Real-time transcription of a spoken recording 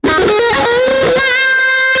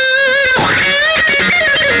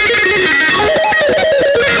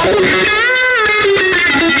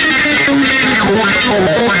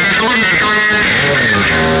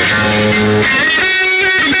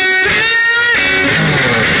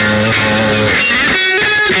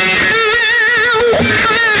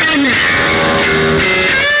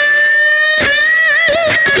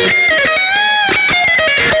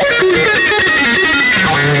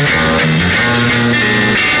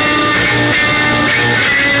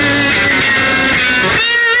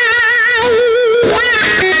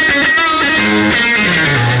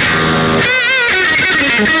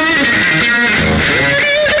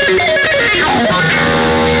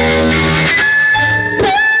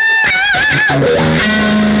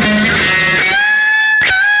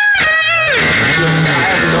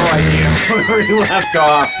we left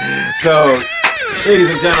off. So, ladies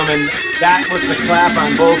and gentlemen, that was the clap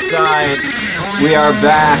on both sides. We are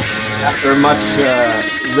back after much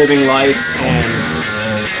living life and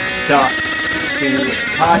stuff to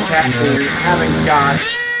podcasting, having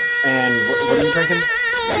scotch, and what are you drinking?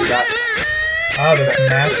 What you got? Oh, this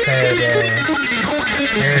Masthead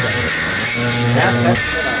Paradise. Masthead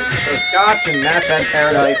Paradise. So scotch and Masthead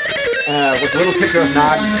Paradise with a little kicker of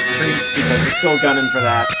Nog Creek because we're still gunning for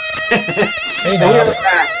that. Hey, and we are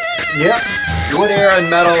back. Yep. Wood Era and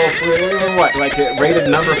Metal. We were what? Like rated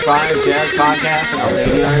number 5 jazz podcast in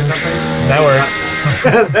Albania or something? That works.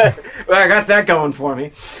 Well, I got that going for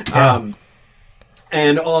me. Yeah.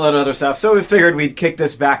 And all that other stuff. So we figured we'd kick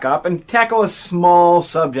this back up and tackle a small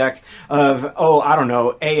subject of,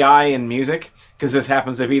 AI and music, because this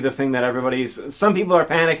happens to be the thing that some people are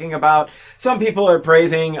panicking about, some people are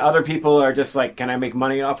praising, other people are just like, can I make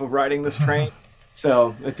money off of riding this train?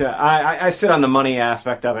 So I sit on the money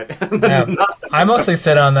aspect of it. Yeah. I mostly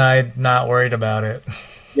sit on the I'm not worried about it.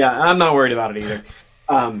 Yeah, I'm not worried about it either.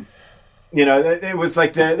 It was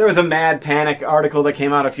like there was a Mad Panic article that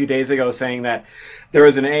came out a few days ago saying that there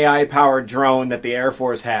was an AI-powered drone that the Air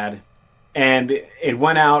Force had, and it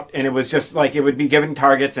went out, and it was just like it would be given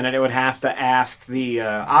targets, and it would have to ask the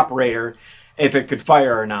operator if it could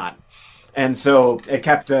fire or not. And so it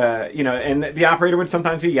kept, and the operator would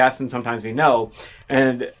sometimes be yes and sometimes be no.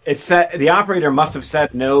 And the operator must have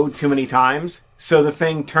said no too many times, so the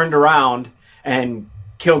thing turned around and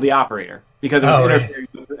killed the operator. Because it was interfering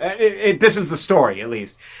with, this is the story, at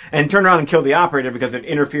least. And turned around and killed the operator because it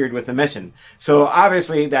interfered with the mission. So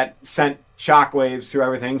obviously that sent shockwaves through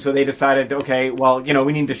everything. So they decided, okay, well,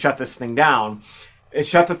 we need to shut this thing down. It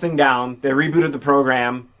shut the thing down. They rebooted the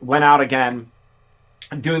program, went out again,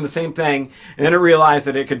 doing the same thing, and then it realized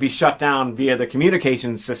that it could be shut down via the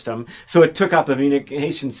communications system. So it took out the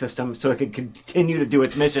communication system so it could continue to do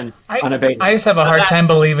its mission unabated. I just have a hard time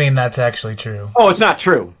believing that's actually true. Oh, it's not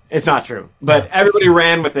true. It's not true. But everybody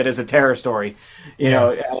ran with it as a terror story.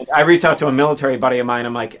 I reached out to a military buddy of mine.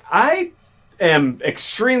 I'm like, I am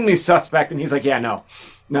extremely suspect. And he's like, yeah, no,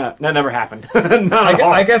 that never happened.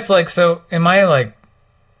 I guess, so in my,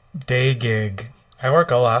 day gig, I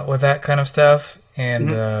work a lot with that kind of stuff.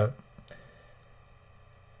 And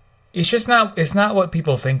it's not what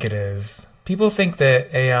people think it is. People think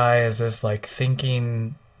that AI is this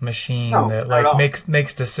thinking machine that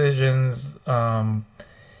makes decisions, can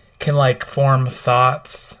form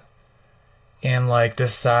thoughts and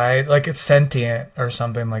decide, it's sentient or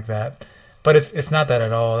something like that. But it's not that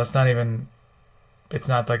at all. It's not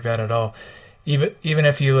like that at all. Even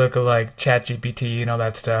if you look at ChatGPT and all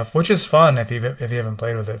that stuff, which is fun if you haven't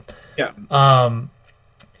played with it. Yeah.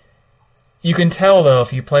 You can tell though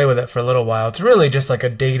if you play with it for a little while, it's really just like a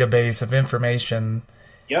database of information.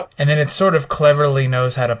 Yep. And then it sort of cleverly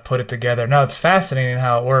knows how to put it together. Now it's fascinating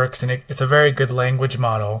how it works, and it's a very good language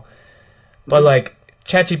model. But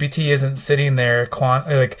ChatGPT isn't sitting there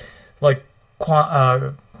contemplating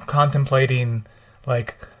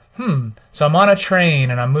so I'm on a train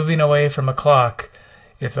and I'm moving away from a clock.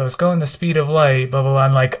 If I was going the speed of light, blah, blah, blah,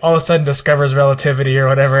 and all of a sudden discovers relativity or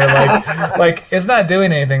whatever. It's not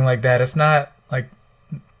doing anything like that. It's not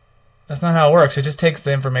that's not how it works. It just takes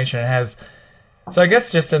the information it has. So I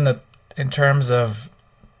guess just in terms of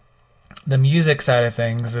the music side of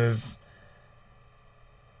things it's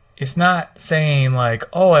not saying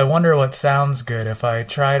oh, I wonder what sounds good. If I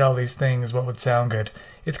tried all these things, what would sound good?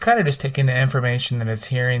 It's kind of just taking the information that it's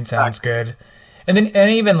hearing sounds good. And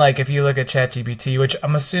even if you look at ChatGPT, which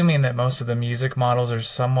I'm assuming that most of the music models are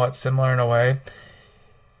somewhat similar in a way,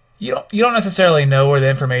 you don't necessarily know where the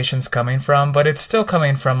information's coming from, but it's still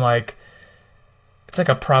coming from it's like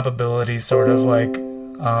a probability sort of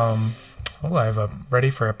I have ready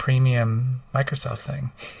for a premium Microsoft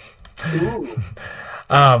thing.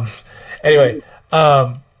 Anyway,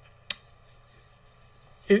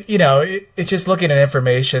 it's just looking at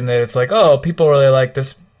information that it's oh, people really like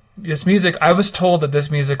this music. I was told that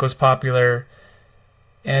this music was popular,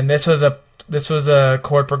 and this was a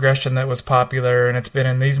chord progression that was popular, and it's been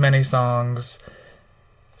in these many songs.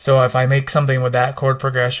 So if I make something with that chord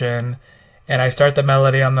progression, and I start the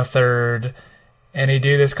melody on the third, and you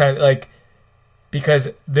do this kind of because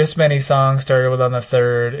this many songs started with on the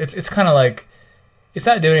third, it's kind of it's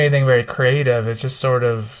not doing anything very creative. It's just sort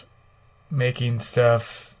of making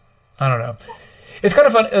stuff. I don't know. It's kind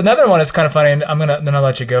of fun. Another one is kind of funny, and then I'll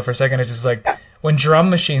let you go for a second. It's just when drum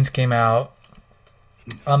machines came out,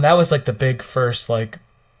 that was the big first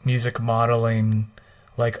music modeling,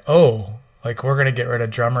 we're gonna get rid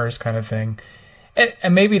of drummers kind of thing,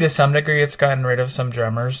 and maybe to some degree it's gotten rid of some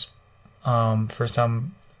drummers, for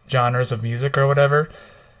some genres of music or whatever.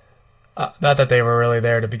 Not that they were really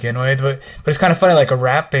there to begin with, but it's kind of funny. Like, a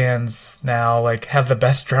rap bands now like have the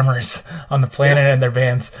best drummers on the planet in their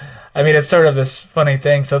bands. I mean, it's sort of this funny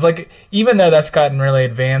thing. So it's like, even though that's gotten really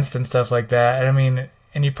advanced and stuff like that, and I mean,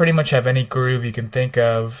 and you pretty much have any groove you can think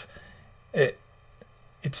of,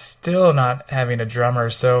 it's still not having a drummer.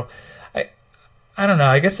 So I don't know.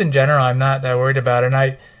 I guess in general, I'm not that worried about it. And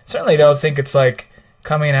I certainly don't think it's like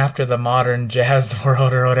coming after the modern jazz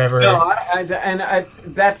world or whatever. No,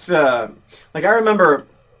 that's like, I remember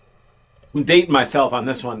dating myself on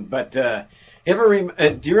this one, but do you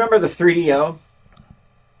remember the 3DO?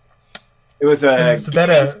 It was Is that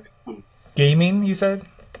a gaming? You said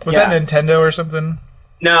that Nintendo or something?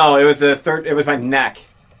 No, it was It was by NEC,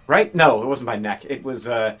 right? No, it wasn't by NEC. It was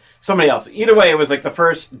somebody else. Either way, it was like the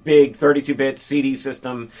first big 32-bit CD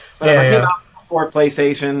system. Whatever came out before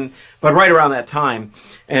PlayStation, but right around that time.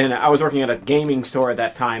 And I was working at a gaming store at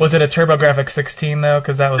that time. Was it a TurboGrafx 16 though?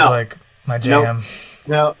 Because that was like my jam.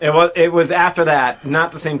 No, it was after that.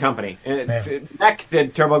 Not the same company. NEC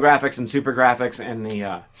did TurboGrafx and SuperGrafx and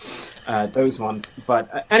the those ones.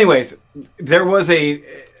 But anyways, there was a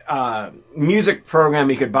music program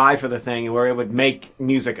you could buy for the thing where it would make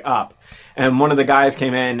music up. And one of the guys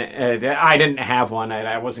came in. I didn't have one.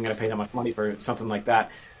 I wasn't going to pay that much money for something like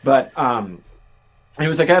that. But he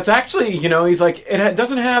was like, it's actually, he's like, it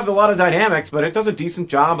doesn't have a lot of dynamics, but it does a decent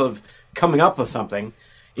job of coming up with something.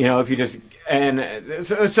 If you just, and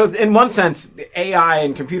so in one sense, the AI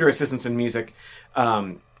and computer assistance in music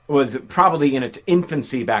was probably in its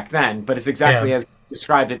infancy back then, but it's exactly as you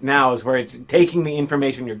described it now, is where it's taking the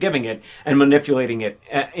information you're giving it and manipulating it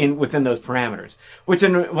within those parameters, which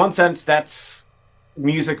in one sense, that's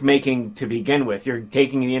music making to begin with. You're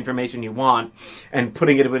taking the information you want and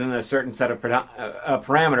putting it within a certain set of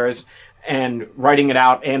parameters and writing it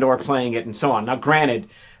out and or playing it and so on. Now, granted,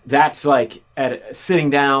 that's like sitting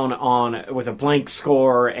down with a blank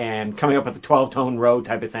score and coming up with a 12-tone row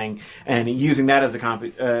type of thing and using that as a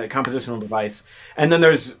compositional device. And then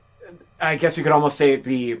there's, I guess you could almost say,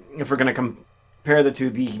 if we're going to compare the two,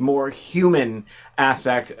 the more human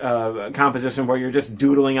aspect of composition, where you're just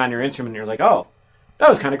doodling on your instrument and you're like, oh, that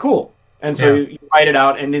was kind of cool. And so you write it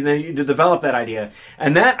out and then you develop that idea.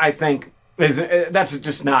 And that, I think, that's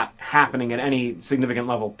just not happening at any significant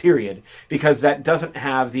level, period, because that doesn't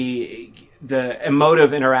have the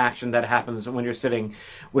emotive interaction that happens when you're sitting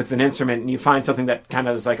with an instrument and you find something that kind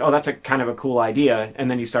of is like, oh, that's a kind of a cool idea, and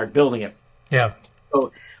then you start building it. Yeah.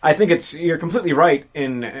 So I think you're completely right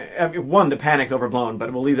in, one, the panic's overblown,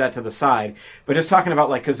 but we'll leave that to the side. But just talking about,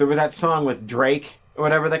 like, because there was that song with Drake or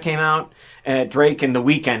whatever that came out, Drake and The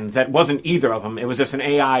Weeknd, that wasn't either of them. It was just an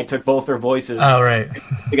AI took both their voices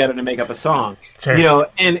together to make up a song. Sure.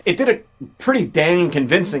 And it did it pretty dang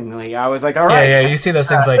convincingly. I was like, all right. Yeah, you see those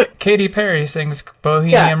things like Katy Perry sings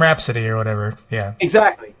Bohemian Rhapsody or whatever. Yeah.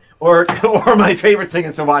 Exactly. Or my favorite thing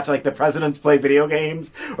is to watch, like, the presidents play video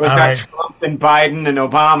games, or it's got Trump and Biden and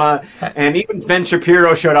Obama, and even Ben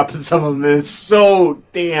Shapiro showed up in some of them. It's so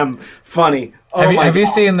damn funny. Have you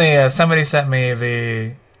seen somebody sent me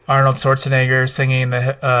the Arnold Schwarzenegger singing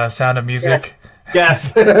the Sound of Music?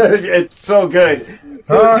 Yes. It's so good.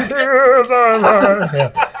 So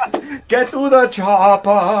get to the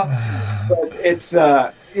chopper. But it's,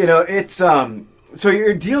 so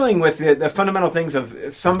you're dealing with the fundamental things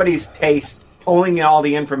of somebody's taste, pulling all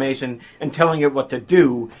the information and telling it what to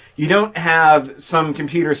do. You don't have some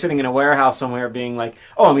computer sitting in a warehouse somewhere being like,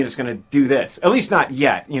 oh, I'm just going to do this. At least not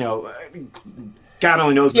yet. God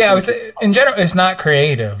only knows. Yeah, in general, it's not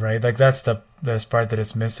creative, right? Like, that's the best part that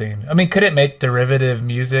it's missing. I mean, could it make derivative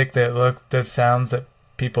music that sounds that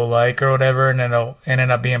people like or whatever, and it'll end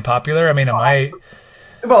up being popular? I mean, it might.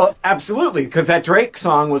 Well, absolutely, because that Drake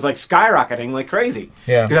song was like skyrocketing like crazy.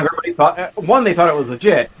 Yeah. Because everybody thought, one, they thought it was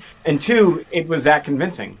legit, and two, it was that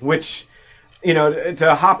convincing. Which,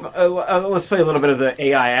 to hop, let's play a little bit of the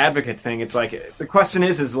AI advocate thing. It's like the question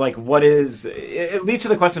is like, what is? It leads to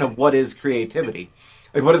the question of what is creativity.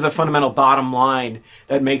 Like, what is the fundamental bottom line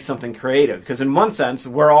that makes something creative? Because in one sense,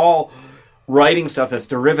 we're all writing stuff that's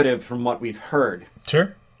derivative from what we've heard.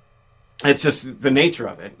 Sure. It's just the nature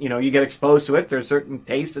of it. You get exposed to it. There's certain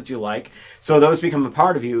tastes that you like. So those become a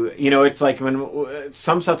part of you. It's like when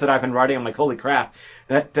some stuff that I've been writing, I'm like, holy crap,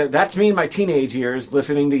 that's me in my teenage years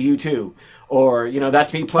listening to U2. Or,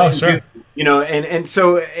 that's me playing Doom. And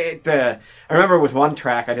so I remember with one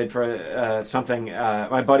track I did for something,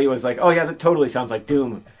 my buddy was like, oh yeah, that totally sounds like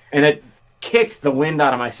Doom. And it kicked the wind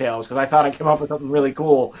out of my sails because I thought I came up with something really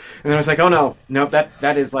cool. And then I was like, oh no,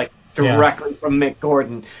 that is like directly from Mick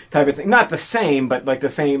Gordon type of thing. Not the same, but like the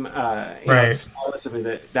same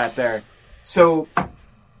stylistically that there. So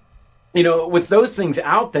with those things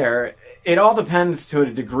out there, it all depends to a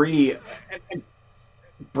degree,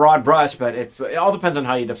 broad brush, but it all depends on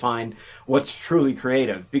how you define what's truly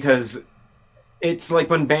creative. Because it's like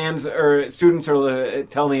when bands or students are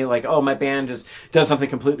tell me like, "Oh, my band just does something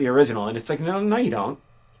completely original," and it's like, no, you don't.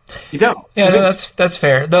 You don't. Yeah, no, that's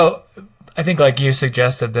fair. Though I think, like you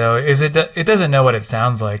suggested, though, is it doesn't know what it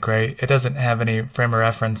sounds like, right? It doesn't have any frame of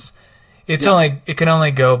reference. It can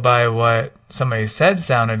only go by what somebody said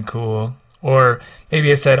sounded cool, or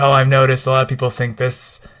maybe it said, "Oh, I've noticed a lot of people think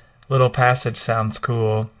this little passage sounds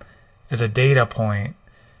cool," as a data point.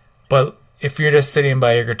 But if you're just sitting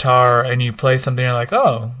by your guitar and you play something, you're like,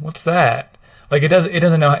 "Oh, what's that?" Like it doesn't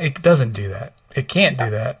do that. It can't do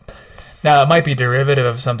that. Now, it might be derivative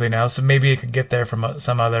of something else, so maybe it could get there from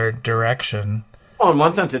some other direction. Well, in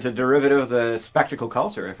one sense, it's a derivative of the spectacle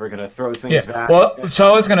culture, if we're going to throw things back. Well, so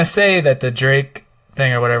I was going to say that the Drake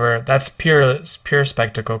thing or whatever, that's pure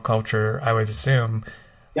spectacle culture, I would assume.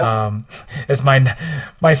 Yep. It's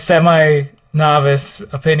my semi-novice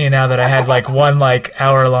opinion now that I had like one like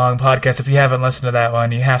hour-long podcast. If you haven't listened to that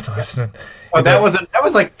one, you have to listen to Oh, that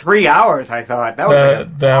was like 3 hours, I thought. That was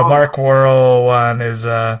the Mark Worrell one is...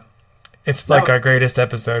 It's like our greatest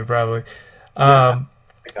episode, probably. That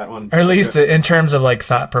one. Or at least in terms of like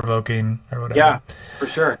thought-provoking or whatever. Yeah, for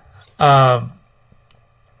sure.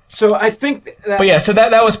 So I think that... But yeah, so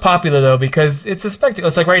that was popular, though, because it's a spectacle.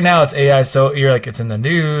 It's like right now it's AI, so you're like, it's in the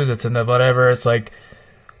news, it's in the whatever. It's like,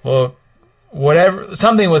 well, whatever,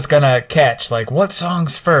 something was going to catch. Like, what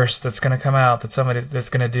song's first that's going to come out that somebody that's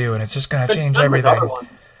going to do, and it's just going to change everything.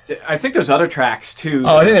 I think there's other tracks too.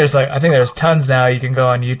 Oh, I think there's tons now. You can go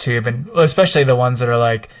on YouTube, and especially the ones that are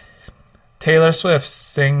like Taylor Swift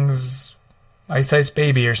sings Ice Ice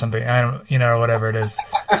Baby or something. Or whatever it is.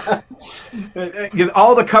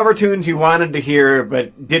 All the cover tunes you wanted to hear,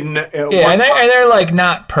 but didn't. And they're like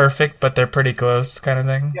not perfect, but they're pretty close, kind of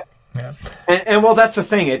thing. Yeah. And well, that's the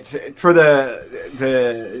thing. It's for the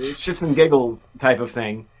shits and giggles type of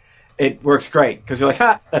thing. It works great because you're like,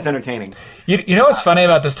 that's entertaining. You know what's funny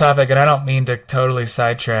about this topic, and I don't mean to totally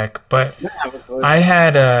sidetrack, but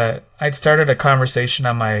I'd started a conversation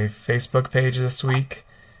on my Facebook page this week,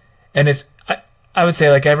 and I would say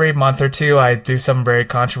like every month or two I do some very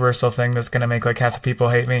controversial thing that's going to make like half the people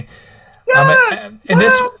hate me. And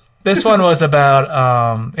this one was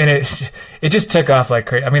about and it just took off like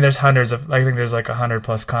crazy. I mean, there's hundreds of, I think there's like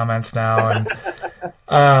 100+ comments now,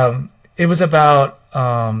 and it was about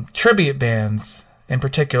tribute bands in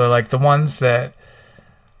particular, like the ones that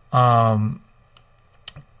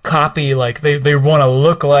copy, like they want to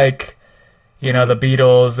look like, the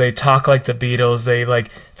Beatles. They talk like the Beatles. They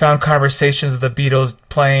like found conversations of the Beatles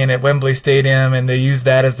playing at Wembley Stadium, and they use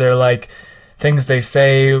that as their like things they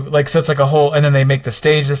say. Like, so it's like a whole, and then they make the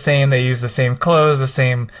stage the same. They use the same clothes, the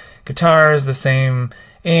same guitars, the same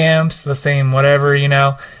amps, the same whatever,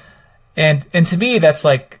 And to me, that's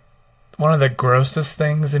like one of the grossest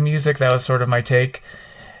things in music. That was sort of my take.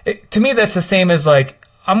 To me, that's the same as like,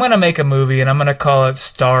 I'm going to make a movie and I'm going to call it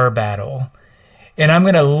Star Battle. And I'm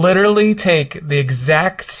going to literally take the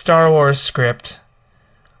exact Star Wars script.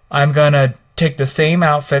 I'm going to take the same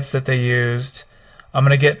outfits that they used. I'm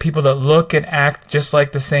going to get people that look and act just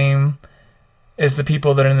like the same as the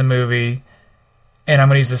people that are in the movie. And I'm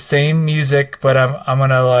going to use the same music, but I'm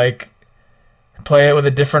going to like play it with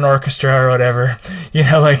a different orchestra or whatever.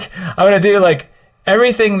 Like I'm going to do like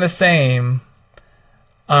everything the same.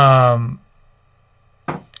 And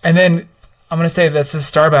then I'm going to say that's a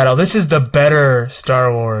Star Battle. This is the better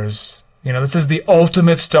Star Wars. This is the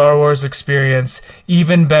ultimate Star Wars experience,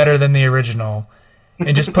 even better than the original.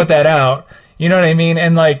 And just put that out. You know what I mean?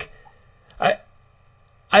 And like,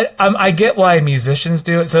 I get why musicians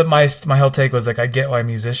do it. So my whole take was like, I get why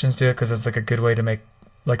musicians do it because it's like a good way to make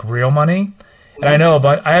like real money. And I know,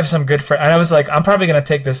 but I have some good friends. And I was like, I'm probably going to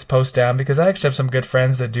take this post down because I actually have some good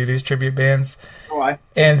friends that do these tribute bands. Why?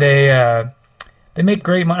 And they make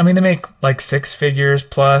great money. I mean, they make like 6 figures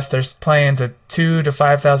plus. They're playing to 2,000 to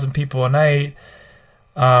 5,000 people a night.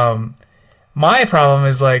 My problem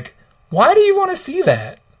is like, why do you want to see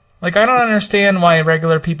that? Like, I don't understand why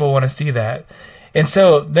regular people want to see that. And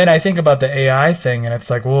so then I think about the AI thing, and it's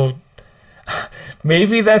like, well,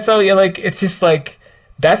 maybe that's all. Like, it's just like,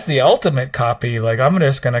 that's the ultimate copy. Like, I'm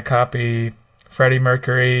just going to copy Freddie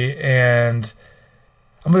Mercury, and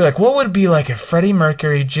I'm going to be like, what would it be like if Freddie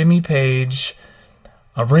Mercury, Jimmy Page,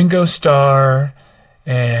 a Ringo Starr,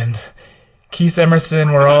 and Keith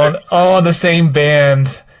Emerson were all in the same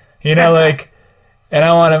band, like, and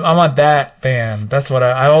I want that band. That's what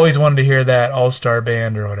I always wanted to hear, that all-star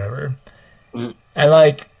band or whatever. And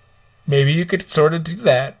like, maybe you could sort of do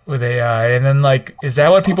that with AI. And then, like, is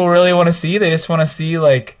that what people really want to see? They just want to see,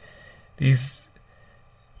 like, these...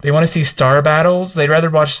 They want to see star battles? They'd rather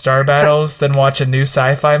watch star battles than watch a new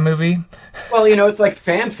sci-fi movie? Well, it's like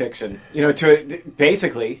fan fiction.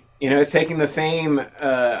 Basically, it's taking the same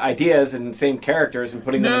ideas and the same characters and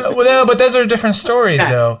putting them No, but those are different stories,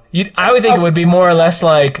 though. I would think it would be more or less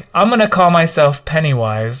like, I'm going to call myself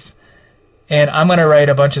Pennywise, and I'm going to write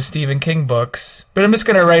a bunch of Stephen King books, but I'm just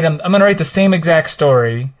going to write them. I'm going to write the same exact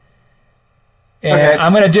story, and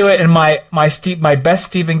I'm going to do it in my best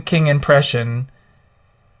Stephen King impression.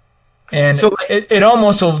 And so, it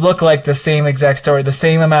almost will look like the same exact story, the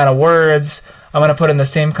same amount of words. I'm going to put in the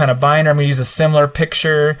same kind of binder. I'm going to use a similar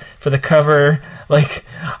picture for the cover. Like,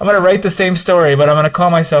 I'm going to write the same story, but I'm going to call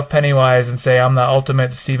myself Pennywise and say I'm the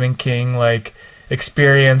ultimate Stephen King, like,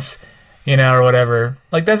 experience, or whatever.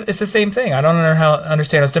 Like, it's the same thing. I don't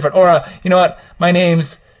understand how it's different. Or, you know what? My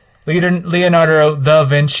name's Leonardo da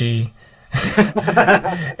Vinci.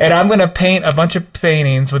 And I'm going to paint a bunch of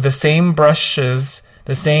paintings with the same brushes,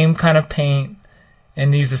 the same kind of paint,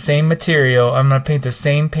 and use the same material. I'm going to paint the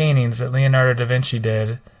same paintings that Leonardo da Vinci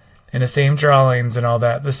did, and the same drawings and all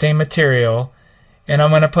that, the same material, and I'm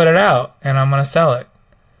going to put it out, and I'm going to sell it.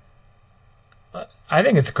 I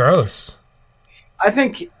think it's gross. I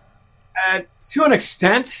think, to an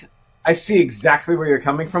extent, I see exactly where you're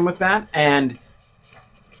coming from with that, and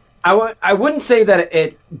I wouldn't say that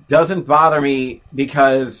it doesn't bother me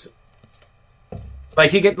because...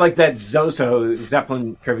 Like, you get, like, that Zoso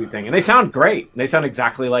Zeppelin tribute thing, and they sound great. They sound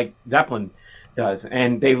exactly like Zeppelin does,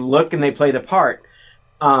 and they look and they play the part.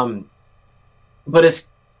 But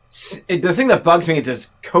the thing that bugs me is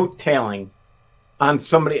just coattailing on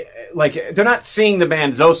somebody. Like, they're not seeing the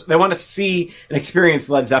band Zoso. They want to see and experience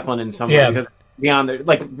Led Zeppelin in some way. Because beyond their,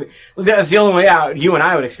 like, that's the only way out you and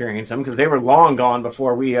I would experience them, because they were long gone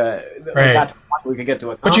before we got to the point we could get to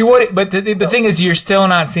a concert. But the thing is, you're still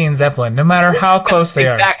not seeing Zeppelin, no matter how close they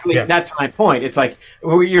are. Exactly, that's my point. It's like,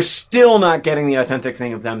 you're still not getting the authentic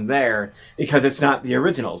thing of them there, because it's not the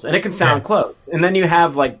originals, and it can sound close. And then you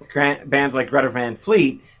have, like, bands like Greta Van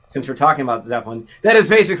Fleet, since we're talking about Zeppelin, that is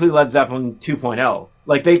basically Led Zeppelin 2.0.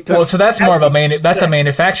 Like, they took... Well, so that's more of a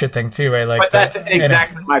manufactured thing, too, right? Like, but that's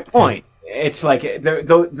exactly my point. It's like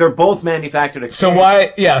they're both manufactured. So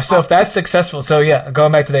why? Yeah. So if that's successful,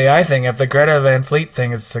 going back to the AI thing, if the Greta Van Fleet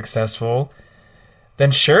thing is successful,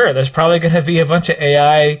 then sure, there's probably going to be a bunch of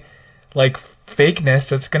AI like fakeness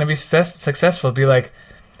that's going to be successful. It'd be like,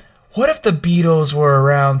 what if the Beatles were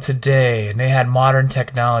around today and they had modern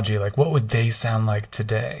technology? Like, what would they sound like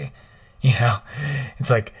today? It's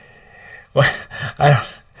like, what? I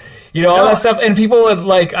don't. All that stuff, and people would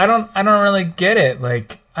like. I don't really get it.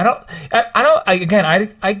 Like. I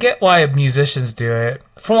get why musicians do it.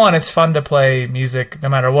 For one, it's fun to play music no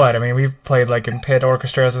matter what. I mean, we've played like in pit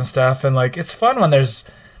orchestras and stuff, and like it's fun when there's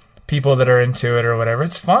people that are into it or whatever.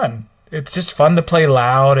 It's fun. It's just fun to play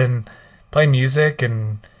loud and play music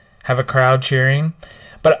and have a crowd cheering.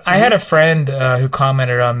 But I had a friend who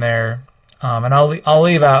commented on there, and I'll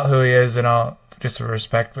leave out who he is, and I'll just for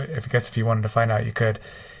respect. If you wanted to find out, you could.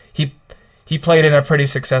 He played in a pretty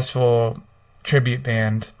successful tribute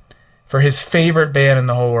band for his favorite band in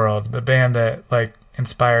the whole world, the band that like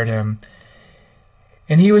inspired him,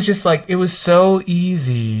 and he was just like, it was so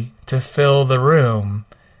easy to fill the room,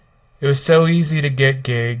 it was so easy to get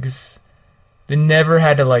gigs, they never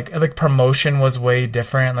had to like promotion was way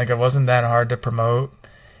different, like it wasn't that hard to promote,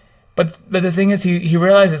 but the thing is he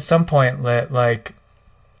realized at some point that like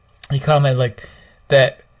he commented like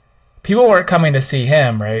that people weren't coming to see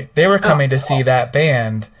him, right? They were coming to see that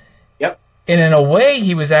band. And in a way,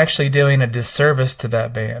 he was actually doing a disservice to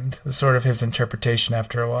that band. It was sort of his interpretation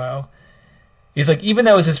after a while. He's like, even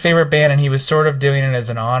though it was his favorite band and he was sort of doing it as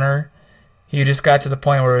an honor, he just got to the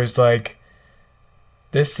point where it was like,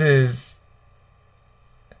 this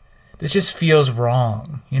just feels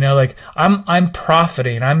wrong. Like I'm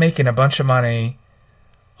profiting. I'm making a bunch of money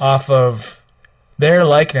off of their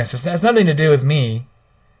likeness. It has nothing to do with me.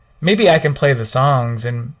 Maybe I can play the songs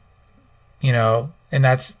and, and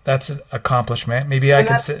that's an accomplishment. Maybe I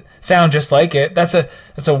can sound just like it. That's a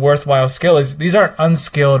worthwhile skill. These aren't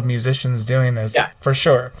unskilled musicians doing this, for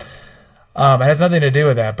sure. It has nothing to do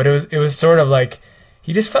with that. But it was sort of like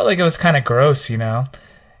he just felt like it was kind of gross, and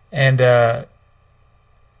it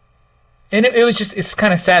was just, it's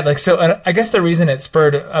kind of sad. Like, so I guess the reason it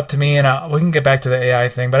spurred up to me, and we can get back to the AI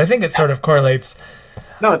thing, but I think it sort of correlates.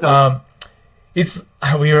 No, it doesn't.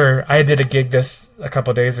 I did a gig this a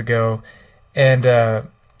couple days ago. And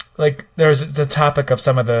like there was the topic of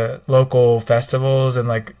some of the local festivals, and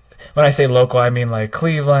like when I say local, I mean like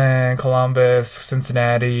Cleveland, Columbus,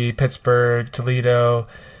 Cincinnati, Pittsburgh, Toledo,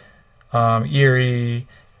 Erie,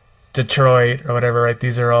 Detroit, or whatever, right?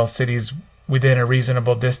 These are all cities within a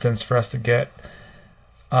reasonable distance for us to get.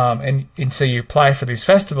 And so you apply for these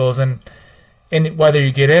festivals, and whether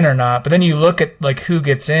you get in or not, but then you look at like who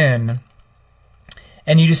gets in,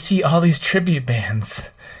 and you just see all these tribute bands,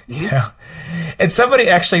 you know. And somebody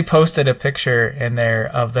actually posted a picture in there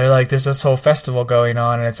of there's this whole festival going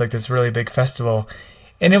on, and it's like this really big festival,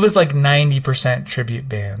 and it was like 90% tribute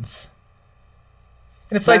bands.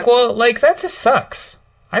 And it's like, well, like that just sucks.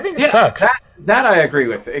 I think it sucks. That I agree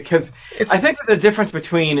with, because I think that the difference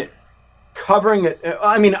between covering it,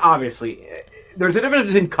 I mean, obviously, there's a difference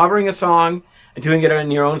between covering a song and doing it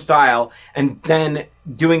in your own style, and then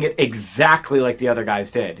doing it exactly like the other guys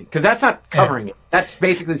did. Because that's not covering it. That's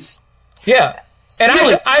basically... Yeah. And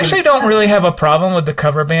I actually don't really have a problem with the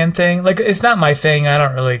cover band thing. Like, it's not my thing. I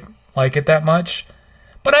don't really like it that much.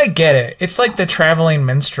 But I get it. It's like the traveling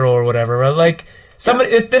minstrel or whatever. Right? Like,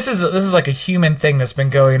 this is like a human thing that's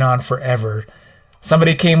been going on forever.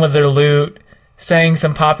 Somebody came with their lute, sang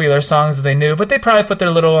some popular songs that they knew, but they probably put their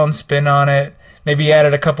little own spin on it. Maybe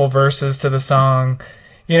added a couple verses to the song,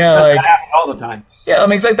 you know, like all the time. Yeah, I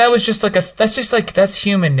mean, like that was just like that's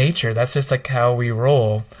human nature. That's just like how we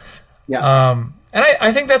roll. Yeah. And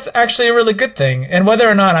I think that's actually a really good thing. And whether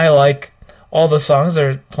or not I like all the songs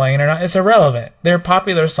they're playing or not, it's irrelevant. They're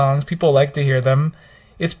popular songs. People like to hear them.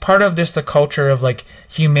 It's part of just the culture of like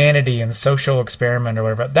humanity and social experiment or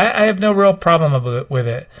whatever. That I have no real problem with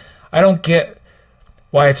it. I don't get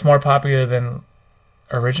why it's more popular than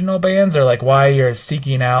original bands, or like why you're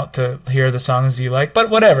seeking out to hear the songs you like, but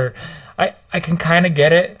whatever. I can kind of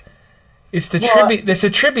get it. It's the tribute. It's a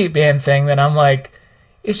tribute band thing that I'm like,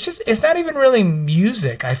 it's not even really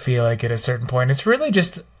music. I feel like at a certain point, it's really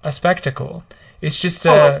just a spectacle. It's just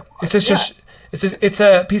it's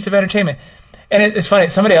a piece of entertainment. And it's funny.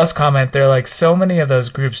 Somebody else comment. They're like, so many of those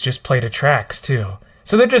groups just play to tracks too.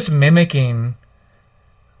 So they're just mimicking.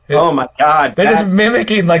 Oh my God! They're just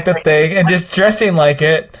mimicking like the thing and just dressing like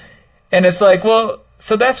it, and it's like, well,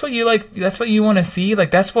 so that's what you like. That's what you want to see.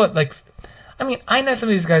 Like that's what like. I mean, I know some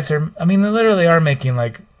of these guys are. I mean, they literally are making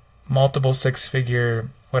like multiple six-figure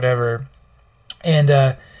whatever,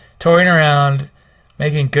 and touring around,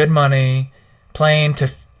 making good money, playing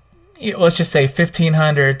to, let's just say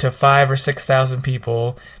 1,500 to 5,000 or 6,000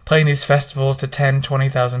 people, playing these festivals to 10,000,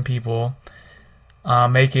 20,000 people.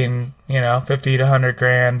 Making, 50 to 100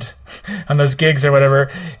 grand on those gigs or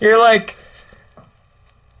whatever. You're like,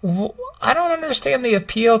 I don't understand the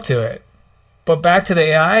appeal to it. But back to the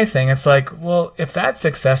AI thing, it's like, well, if that's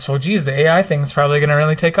successful, geez, the AI thing's probably going to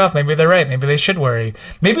really take off. Maybe they're right. Maybe they should worry.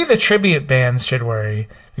 Maybe the tribute bands should worry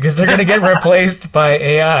because they're going to get replaced by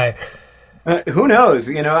AI. Who knows?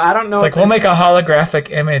 I don't know. It's like we'll make a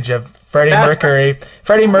holographic image of Freddie Mercury.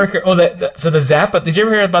 Freddie Mercury. Oh, so the Zappa. Did you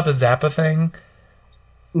ever hear about the Zappa thing?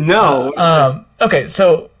 No. Okay,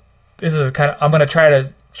 so this is I'm going to try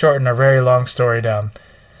to shorten a very long story down.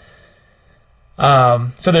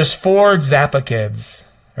 So there's 4 Zappa kids,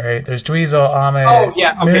 right? There's Dweezil, Ahmet,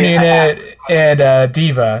 Moon Unit, and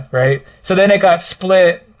Diva, right? So then it got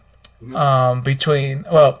split between.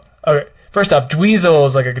 Well, first off, Dweezil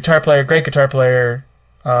is like a guitar player, great guitar player.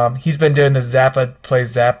 He's been doing this Zappa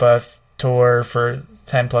Plays Zappa tour for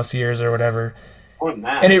 10 plus years or whatever,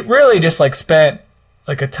 and it really just like spent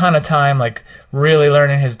like a ton of time like really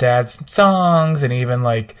learning his dad's songs, and even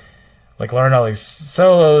like learn all these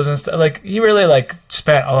solos and stuff. Like he really like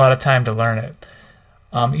spent a lot of time to learn it.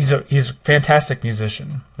 He's a fantastic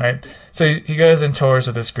musician, right? So he goes and tours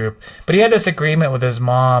with this group, but he had this agreement with his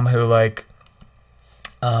mom who like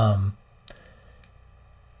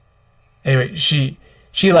anyway, she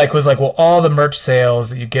like was like, well, all the merch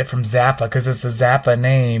sales that you get from Zappa, because it's the Zappa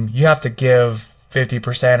name, you have to give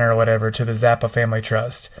 50% or whatever to the Zappa Family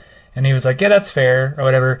Trust. And he was like, yeah, that's fair or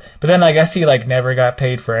whatever. But then I guess he like never got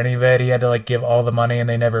paid for any of it. He had to like give all the money and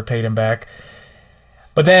they never paid him back.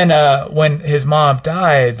 But then when his mom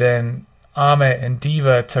died, then Ahmet and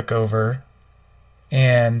Diva took over,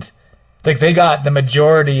 and like they got the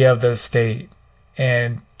majority of the estate,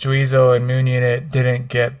 and Dweezil and Moon Unit didn't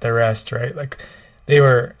get the rest, right? Like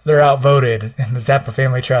they're outvoted in the Zappa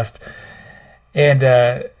Family Trust. And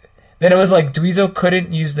then it was like Dweezil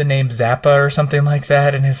couldn't use the name Zappa or something like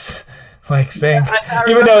that in his like thing. I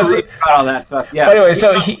even though it's all that stuff. Yeah. But anyway,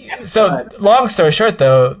 so long story short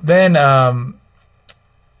though, then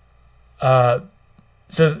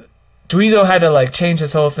so Dweezil had to like change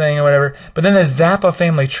his whole thing or whatever. But then the Zappa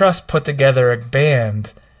Family Trust put together a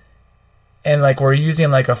band, and like we're using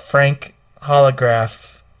like a Frank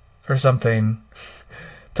holograph or something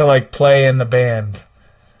to like play in the band.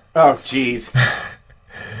 Oh, jeez.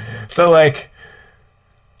 So like,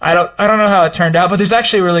 I don't know how it turned out, but there's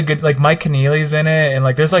actually really good, like Mike Keneally's in it, and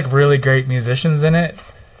like there's like really great musicians in it.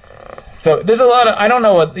 So there's a lot of, I don't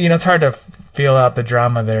know what, it's hard to feel out the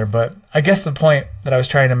drama there, but I guess the point that I was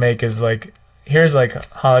trying to make is like, here's like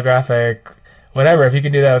holographic, whatever. If you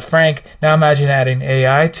can do that with Frank, now imagine adding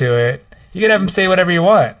AI to it. You can have him say whatever you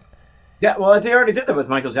want. Yeah, well, they already did that with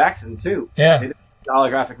Michael Jackson too. Yeah, the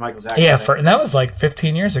holographic Michael Jackson. Yeah, and that was like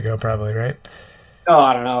 15 years ago, probably, right? Oh,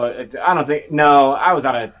 I don't know. I don't think. No, I was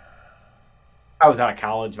out of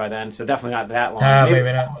college by then, so definitely not that long.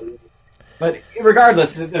 Maybe not. But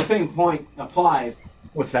regardless, the same point applies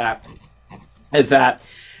with that. Is that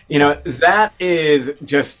that is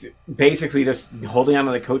just basically just holding on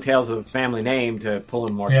to the coattails of a family name to pull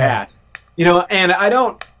in more cash. And I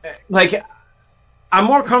don't like. I'm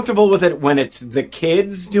more comfortable with it when it's the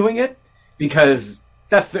kids doing it because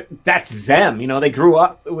that's them. They grew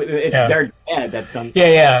up. It's their dad that's done.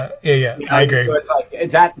 Yeah. I agree. So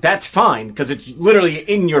it's like that's fine because it's literally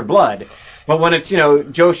in your blood. But when it's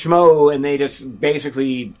Joe Schmo and they just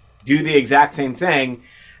basically do the exact same thing,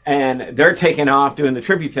 and they're taking off doing the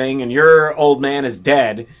tribute thing, and your old man is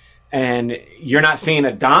dead, and you're not seeing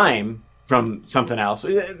a dime from something else,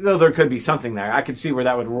 though there could be something there. I could see where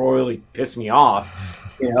that would royally piss me off.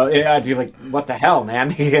 I'd be like, what the hell,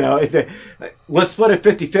 man? Let's split it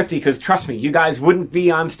 50-50 because trust me, you guys wouldn't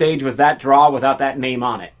be on stage with that draw without that name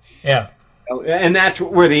on it. Yeah. And that's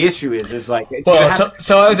where the issue is like... Well,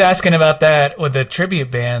 so I was asking about that with the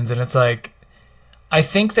tribute bands, and it's like, I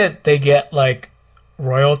think that they get like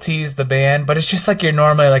royalties, the band, but it's just like you're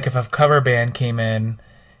normally, like if a cover band came in,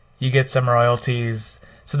 you get some royalties.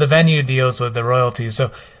 So the venue deals with the royalties.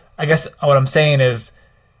 So I guess what I'm saying is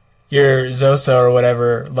your Zoso or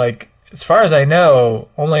whatever, like as far as I know,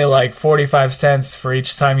 only like 45 cents for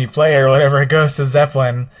each time you play or whatever it goes to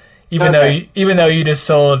Zeppelin, even though you just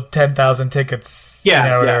sold 10,000 tickets.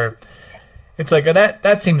 Yeah, whatever. It's like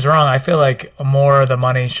that seems wrong. I feel like more of the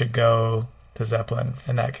money should go to Zeppelin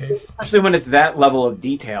in that case. Especially when it's that level of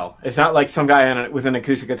detail. It's not like some guy with an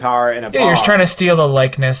acoustic guitar and a bar. You're just trying to steal the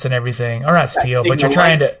likeness and everything. Or not steal, but you're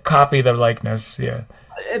trying to copy the likeness, yeah.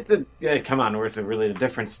 It's come on, where's really the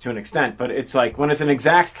difference to an extent? But it's like when it's an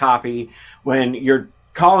exact copy, when you're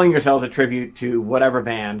calling yourselves a tribute to whatever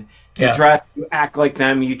band, you try to act like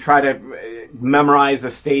them, you try to memorize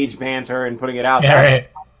the stage banter and putting it out there. Right.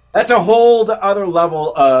 That's a whole other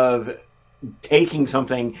level of taking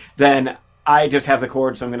something than I just have the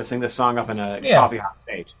chords, so I'm going to sing this song up in a coffee house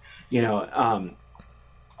stage.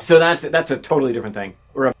 So that's a totally different thing.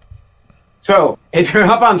 So if you're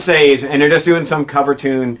up on stage and you're just doing some cover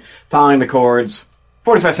tune, following the chords,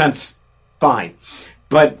 45 cents, fine.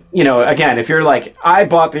 But, again, if you're like, I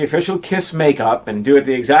bought the official Kiss makeup and do it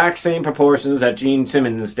the exact same proportions that Gene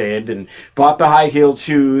Simmons did and bought the high-heeled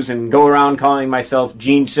shoes and go around calling myself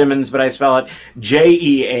Gene Simmons, but I spell it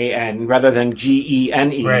Jean rather than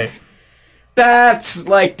Gene. Right. That's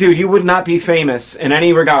like, dude, you would not be famous in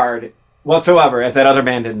any regard whatsoever if that other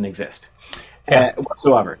band didn't exist.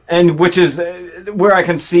 Whatsoever. And which is where I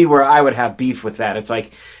can see where I would have beef with that. It's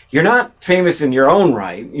like, you're not famous in your own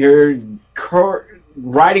right. You're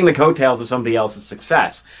riding the coattails of somebody else's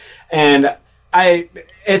success. And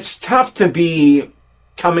it's tough to be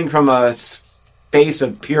coming from a space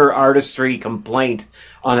of pure artistry complaint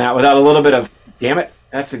on that without a little bit of, damn it,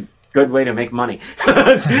 that's a good way to make money.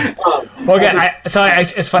 Well, again,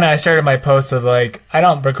 it's funny. I started my post with like, I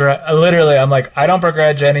don't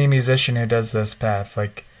begrudge any musician who does this path.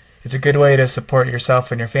 Like, it's a good way to support yourself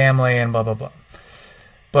and your family and blah blah blah.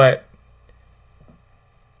 But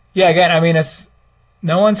yeah, again, I mean, it's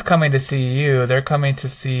no one's coming to see you; they're coming to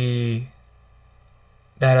see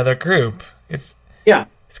that other group. It's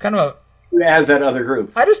kind of as that other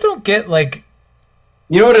group. I just don't get like.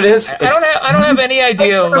 You know what it is? I don't have any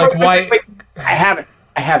idea why. Wait. I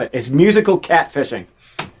have it. It's musical catfishing.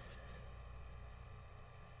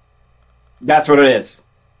 That's what it is.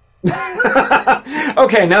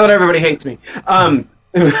 Okay, now that everybody hates me. I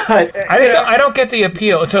don't get the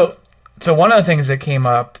appeal. So one of the things that came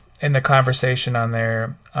up in the conversation on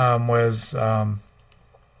there was, an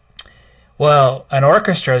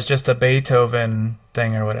orchestra is just a Beethoven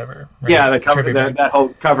thing or whatever. Right? Yeah, the cover, that whole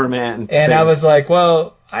cover man. And thing. I was like,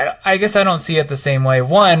 well, I guess I don't see it the same way.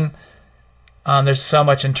 One, there's so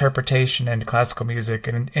much interpretation in classical music,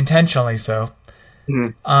 and intentionally so.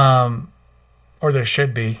 Mm-hmm. Or there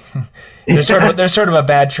should be. There's sort of a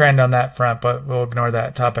bad trend on that front, but we'll ignore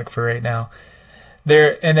that topic for right now.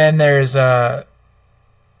 And then there's the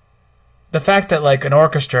fact that like an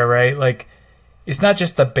orchestra, right? Like it's not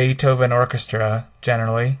just the Beethoven orchestra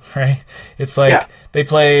generally, right? It's like they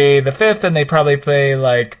play the Fifth and they probably play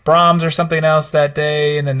like Brahms or something else that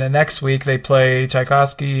day, and then the next week they play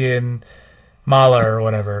Tchaikovsky and Mahler or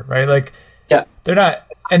whatever, right? Like, they're not,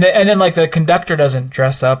 and then like the conductor doesn't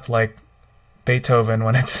dress up like Beethoven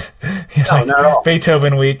when it's not at all.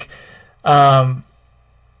 Beethoven week, and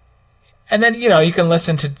then you can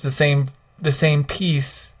listen to the same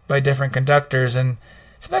piece by different conductors, and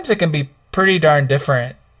sometimes it can be pretty darn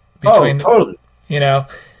different between, totally.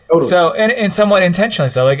 Totally. So, and somewhat intentionally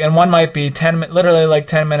so, like, and one might be literally like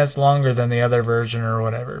 10 minutes longer than the other version or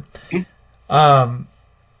whatever. Mm-hmm.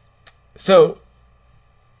 So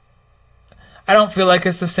I don't feel like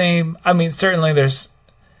it's the same. I mean, certainly there's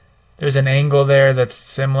an angle there that's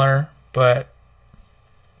similar, but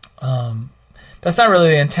that's not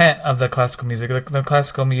really the intent of the classical music. The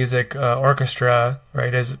classical music orchestra,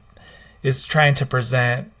 right, is trying to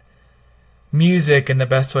present music in the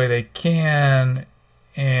best way they can,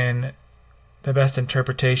 in the best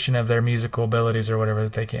interpretation of their musical abilities or whatever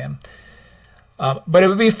that they can. But it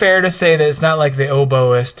would be fair to say that it's not like the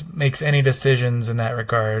oboist makes any decisions in that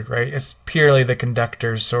regard, right? It's purely the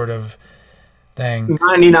conductor's sort of thing.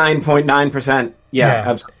 99.9%. Yeah.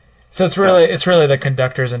 Absolutely. So it's really the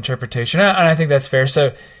conductor's interpretation, and I think that's fair.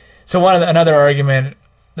 So another argument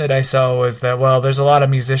that I saw was that, well, there's a lot of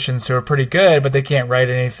musicians who are pretty good, but they can't write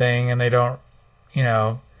anything, and they don't,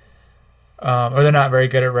 or they're not very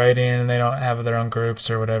good at writing, and they don't have their own groups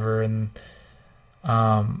or whatever, and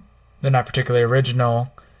they're not particularly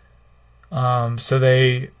original. So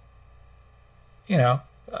they,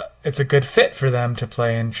 it's a good fit for them to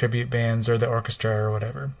play in tribute bands or the orchestra or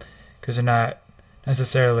whatever, because they're not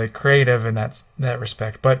necessarily creative in that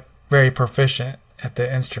respect, but very proficient at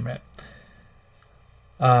the instrument.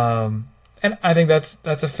 And I think that's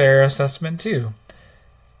a fair assessment too.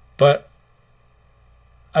 But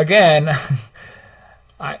again,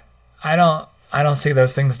 I don't see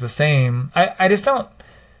those things the same. I just don't.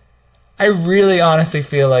 I really honestly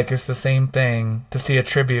feel like it's the same thing to see a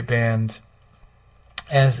tribute band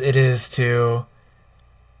as it is to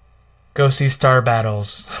go see Star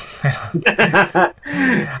Battles. I mean,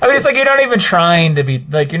 it's like you're not even trying to be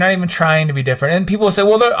different. And people say,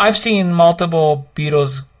 "Well, I've seen multiple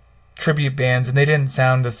Beatles tribute bands, and they didn't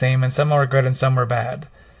sound the same, and some were good and some were bad."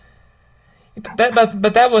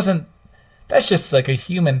 But that wasn't. That's just like a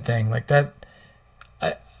human thing. Like that.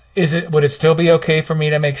 Would it still be okay for me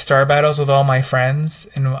to make Star Battles with all my friends,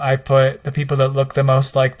 and I put the people that look the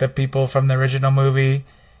most like the people from the original movie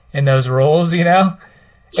in those roles? And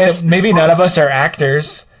maybe none of us are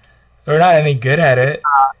actors. We're not any good at it.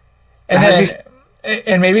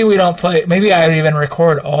 And maybe we don't play. Maybe I would even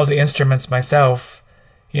record all the instruments myself.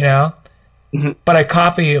 Mm-hmm. But I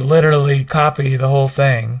literally copy the whole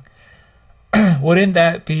thing. Wouldn't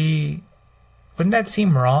that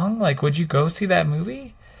seem wrong? Like, would you go see that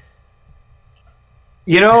movie?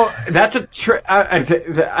 That's a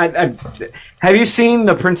have you seen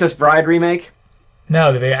the Princess Bride remake?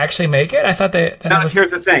 No, did they actually make it? I thought Here's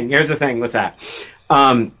the thing with that.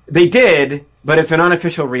 They did, but it's an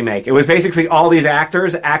unofficial remake. It was basically all these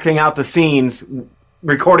actors acting out the scenes,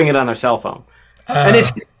 recording it on their cell phone. And it's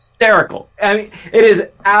hysterical. I mean, it is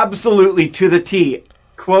absolutely to the T,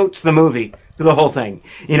 quotes the movie, to the whole thing.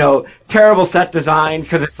 Terrible set design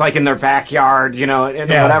because it's like in their backyard, and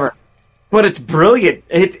whatever. But it's brilliant.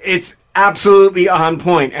 It's absolutely on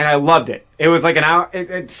point, and I loved it. It was like an hour,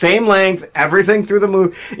 same length, everything through the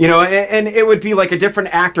movie, and it would be like a different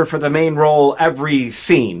actor for the main role every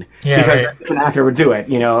scene because a different actor would do it,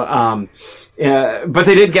 But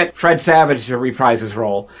they did get Fred Savage to reprise his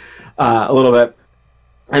role a little bit,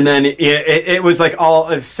 and then it was like all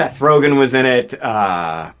Seth Rogen was in it.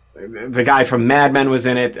 The guy from Mad Men was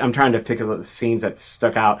in it. I'm trying to pick the scenes that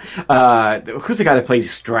stuck out. Who's the guy that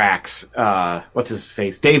plays Drax? What's his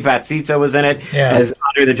face? Dave Bautista was in it as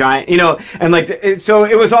Andre the Giant. And so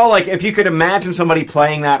it was all like, if you could imagine somebody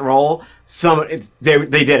playing that role, they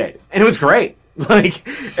did it, and it was great. Like,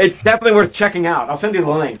 it's definitely worth checking out. I'll send you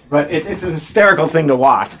the link, but it's a hysterical thing to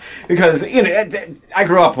watch because I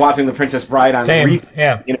grew up watching The Princess Bride on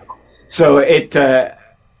repeat. So it.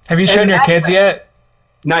 Have you shown your kids yet?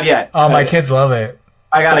 Not yet. Oh, my kids love it.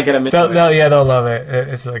 I gotta get them into it. They'll love it.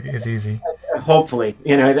 It's easy. Hopefully,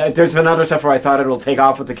 there's been other stuff where I thought it'll take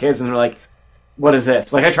off with the kids, and they're like, "What is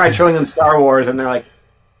this?" Like I tried showing them Star Wars, and they're like,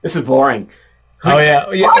 "This is boring." Oh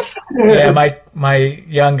yeah, yeah. My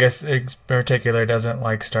youngest in particular doesn't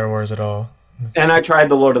like Star Wars at all. And I tried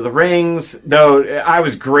the Lord of the Rings, though I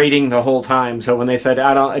was grading the whole time. So when they said,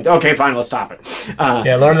 okay, fine, we'll stop it.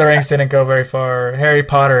 Yeah, Lord of the Rings didn't go very far. Harry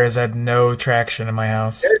Potter has had no traction in my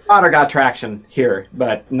house. Harry Potter got traction here,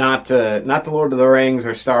 but not the Lord of the Rings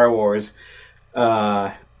or Star Wars.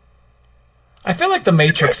 I feel like The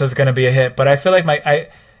Matrix is going to be a hit, but I feel like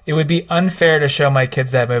it would be unfair to show my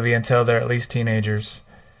kids that movie until they're at least teenagers.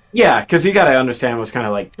 Yeah, because you got to understand what's kind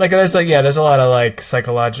of like there's a lot of like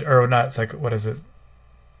psychological, or not what is it?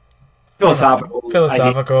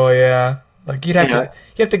 Philosophical, yeah. Like you have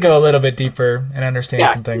to go a little bit deeper and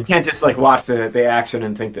understand some things. You can't just like watch the action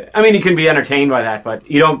and think that. I mean, you can be entertained by that,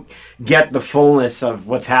 but you don't get the fullness of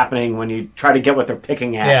what's happening when you try to get what they're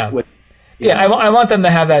picking at. Yeah. I want them to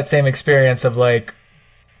have that same experience of like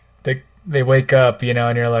they wake up,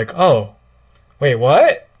 and you're like, oh, wait,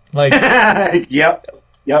 what? Like,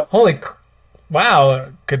 Yep. Holy, wow!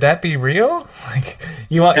 Could that be real? Like,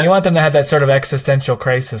 you want them to have that sort of existential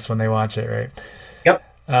crisis when they watch it, right? Yep.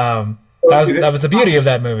 That was the beauty of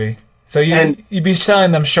that movie. So you'd be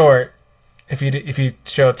selling them short if you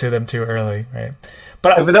show it to them too early, right?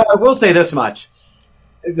 But I will say this much: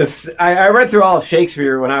 I read through all of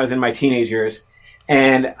Shakespeare when I was in my teenage years,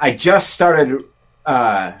 and I just started.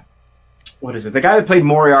 What is it? The guy that played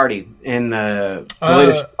Moriarty in the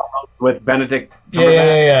latest with Benedict.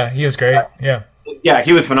 Yeah. He was great. Yeah,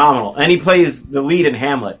 he was phenomenal, and he plays the lead in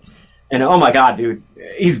Hamlet. And oh my god, dude,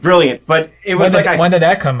 he's brilliant. But it was when did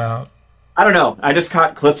that come out? I don't know. I just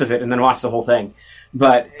caught clips of it and then watched the whole thing.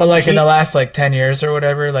 But like in the last 10 years or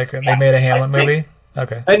whatever, they made a Hamlet movie.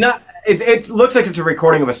 Okay. And it looks like it's a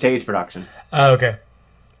recording of a stage production. Oh, okay.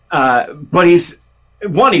 But he's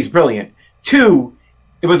brilliant. Two,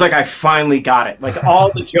 it was like I finally got it. Like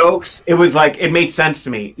all the jokes, it was like it made sense to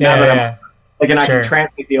me now that I'm and I can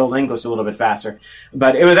translate the old English a little bit faster.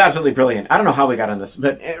 But it was absolutely brilliant. I don't know how we got on this,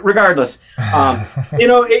 but regardless, but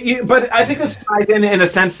I think this ties in the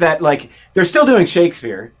sense that like they're still doing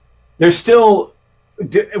Shakespeare. They're still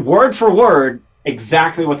word for word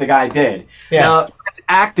exactly what the guy did. Yeah. Now it's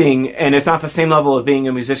acting, and it's not the same level of being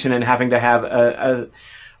a musician and having to have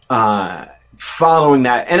a following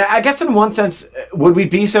that. And I guess in one sense, would we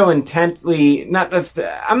be so intently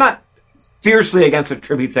I'm not fiercely against a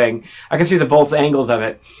tribute thing. I can see both angles of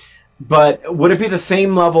it. But would it be the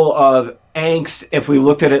same level of angst if we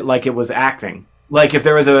looked at it like it was acting? Like if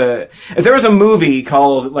there was a movie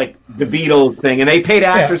called like The Beatles thing and they paid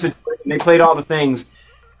actors and they played all the things,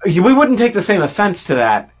 we wouldn't take the same offense to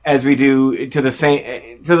that as we do to the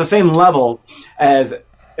same level as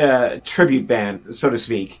a tribute band, so to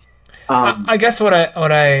speak. I guess what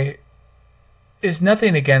I is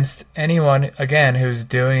nothing against anyone again who's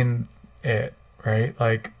doing it, right?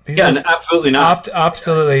 Like these absolutely not.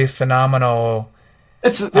 Absolutely phenomenal.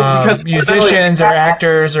 It's because musicians or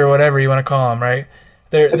actors or whatever you want to call them, right?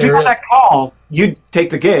 If you got that call, you'd take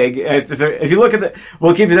the gig. If you look at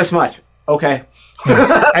we'll give you this much. Okay.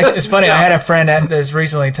 It's funny. I had a friend that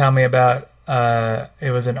recently tell me about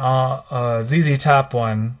it was an ZZ Top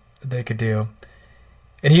one that they could do.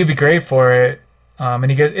 And he'd be great for it.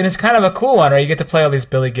 And it's kind of a cool one, right? You get to play all these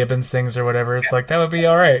Billy Gibbons things or whatever. It's like, that would be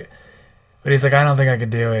all right. But he's like, I don't think I could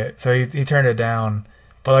do it. So he turned it down.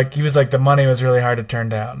 But like he was like, the money was really hard to turn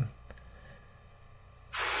down.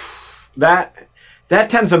 That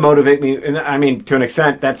tends to motivate me. I mean, to an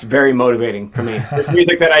extent, that's very motivating for me. It's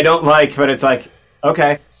music that I don't like, but it's like,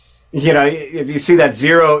 okay. If you see those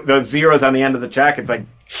zeros on the end of the check, it's like,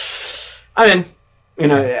 I'm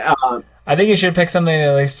in. I think you should pick something that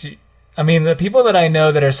at least. The people that I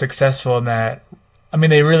know that are successful in that,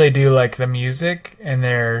 they really do like the music, and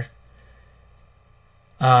they're.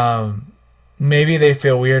 Maybe they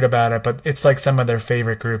feel weird about it, but it's like some of their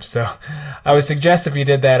favorite groups. So, I would suggest if you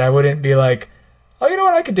did that, I wouldn't be like, oh, you know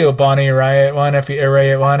what, I could do a Bonnie Raitt one if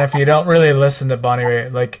you don't really listen to Bonnie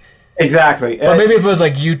Raitt, like. Exactly. But maybe if it was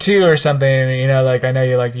like U2 or something, like I know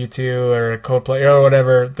you like U2 or Coldplay or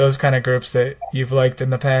whatever, those kind of groups that you've liked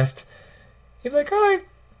in the past. You'd be like, oh,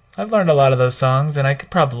 I've learned a lot of those songs, and I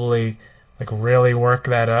could probably like really work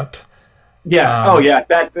that up. Yeah.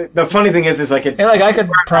 The funny thing is like it. And like I could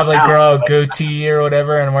probably grow a goatee or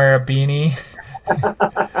whatever and wear a beanie.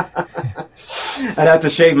 I'd have to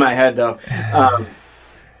shave my head though. Well,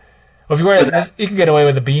 if you wear it, you can get away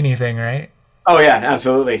with the beanie thing, right? Oh yeah,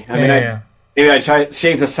 absolutely. Maybe I'd try to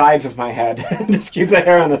shave the sides of my head, just keep the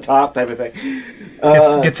hair on the top, type of thing.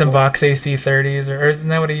 Get some Vox AC30s, or isn't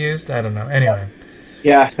that what he used? I don't know. Anyway.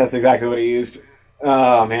 Yeah, that's exactly what he used.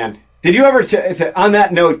 Oh man, did you ever? On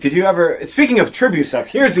that note, did you ever? Speaking of tribute stuff,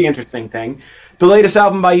 here's the interesting thing: the latest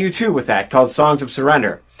album by U2 with that called "Songs of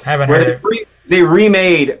Surrender." Haven't heard it. They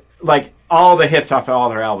remade like all the hits off of all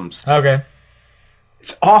their albums. Okay.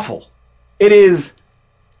 It's awful. It is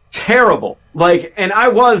terrible. Like, and I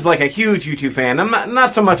was like a huge U2 fan. I'm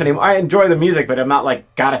not so much anymore. I enjoy the music, but I'm not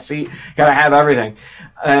like gotta have everything.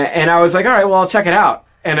 And I was like, all right, well, I'll check it out.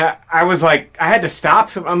 And I was like, I had to stop.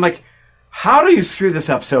 So I'm like, how do you screw this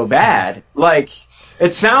up so bad? Like,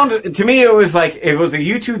 it sounded to me, it was like it was a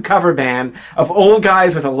U2 cover band of old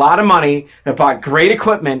guys with a lot of money that bought great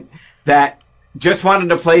equipment that just wanted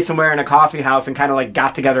to play somewhere in a coffee house and kind of like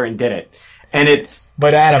got together and did it. And it's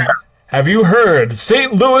but Adam. Have you heard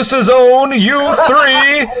St. Louis's own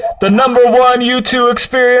U3, the number one U2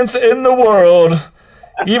 experience in the world?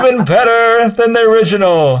 Even better than the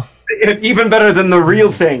original. Even better than the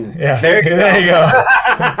real thing. Yeah, there you go.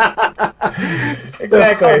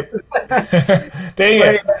 Exactly.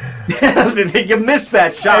 Dang it. You missed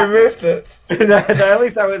that shot. I missed it. At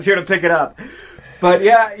least I was here to pick it up. But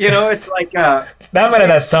yeah, it's like... now I'm going to have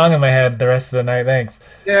that song in my head the rest of the night. Thanks.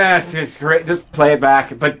 Yeah, it's great. Just play it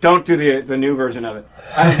back. But don't do the new version of it.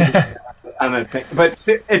 But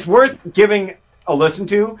it's worth giving a listen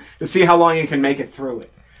to see how long you can make it through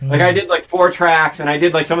it. Like, I did, 4 tracks, and I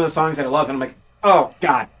did, some of the songs that I loved, and I'm like, oh,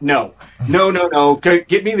 God, no. No.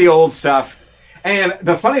 Get me the old stuff. And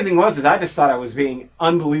the funny thing is I just thought I was being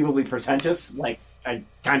unbelievably pretentious, like I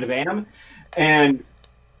kind of am. And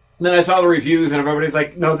then I saw the reviews, and everybody's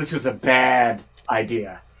like, no, this was a bad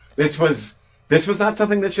idea. This was not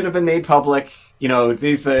something that should have been made public.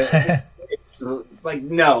 It's like,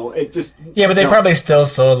 no, it just... Yeah, but they probably still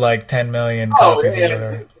sold, 10 million copies or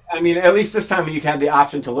whatever. I mean, at least this time you had the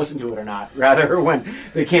option to listen to it or not. Rather, when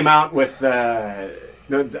they came out with I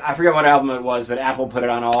forget what album it was, but Apple put it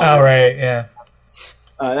on all. Oh, right, yeah.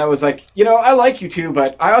 That was like, I like you too,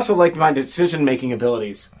 but I also like my decision-making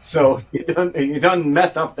abilities. So you done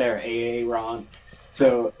messed up there, AA Ron.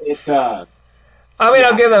 So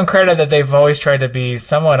I'll give them credit that they've always tried to be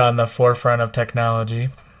somewhat on the forefront of technology.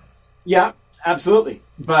 Yeah, absolutely.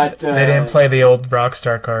 But they didn't play the old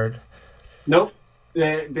rockstar card. Nope.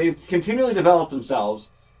 They continually developed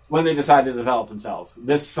themselves when they decided to develop themselves.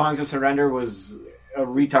 This Songs of Surrender was a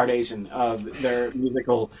retardation of their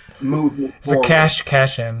musical movement. It's a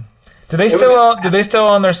cash in. Do they still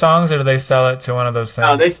own their songs, or do they sell it to one of those things?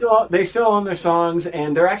 No, they still own their songs,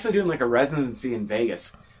 and they're actually doing a residency in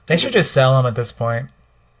Vegas. They should just sell them at this point.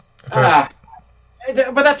 But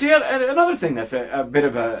that's another thing that's a bit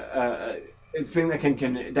of a thing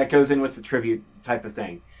that goes in with the tribute type of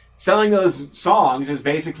thing. Selling those songs is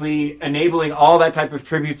basically enabling all that type of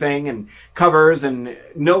tribute thing and covers and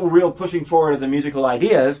no real pushing forward of the musical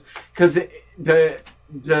ideas, because the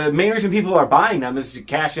main reason people are buying them is to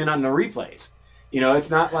cash in on the replays.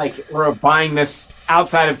 It's not like we're buying this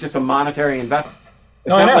outside of just a monetary investment.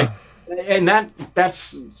 It's I know. And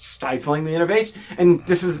that's stifling the innovation. And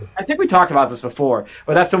I think we talked about this before,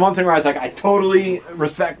 but that's the one thing where I was like, I totally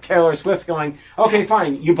respect Taylor Swift going, okay,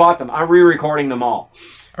 fine, you bought them. I'm re-recording them all.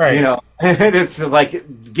 Right. It's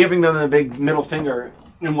like giving them the big middle finger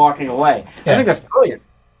and walking away. Yeah. I think that's brilliant.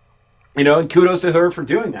 And kudos to her for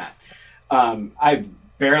doing that. I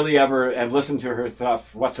barely ever have listened to her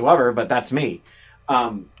stuff whatsoever, but that's me.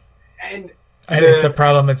 It's the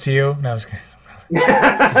problem. It's you. No, I was kidding.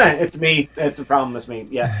 It's me. It's a problem. It's me.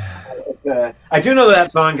 Yeah. I do know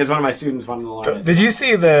that song because one of my students wanted to learn it. Did you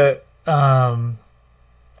see that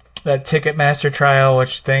Ticketmaster trial,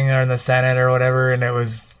 which thing or in the Senate or whatever, and it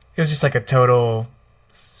was just like a total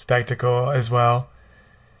spectacle as well.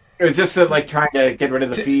 It was just trying to get rid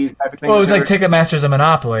of the fees type of thing. Well, it was like Ticketmaster's a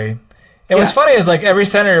monopoly. And what's funny is every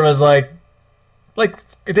senator was like it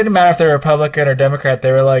didn't matter if they were Republican or Democrat.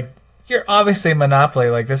 They were like, "You're obviously a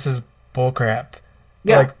monopoly. This is bullcrap.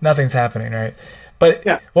 Yeah. Nothing's happening, right?" But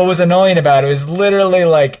what was annoying about it was literally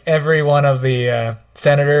every one of the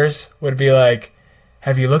senators would be like,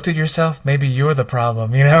 "Have you looked at yourself? Maybe you're the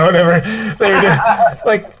problem." Whatever they were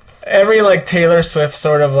doing. Every Taylor Swift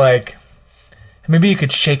sort of maybe you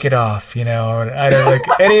could shake it off, or I don't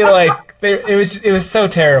it was so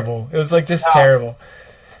terrible. It was just terrible.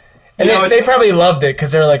 And they probably loved it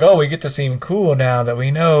because they're like, "Oh, we get to seem cool now that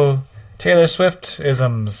we know Taylor Swift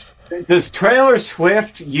isms." Does Taylor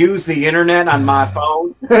Swift use the internet on my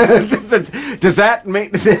phone? Does that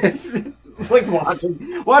make it's like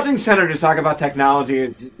watching senators talk about technology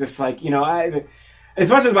is just as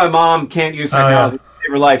much as my mom can't use technology to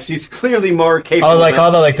save her life, she's clearly more capable.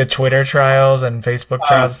 All the Twitter trials and Facebook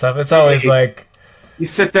trials and stuff. It's always you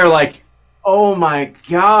sit there oh my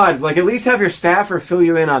God! At least have your staffer fill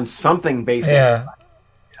you in on something basic. Yeah.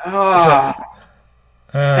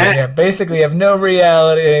 Basically, you have no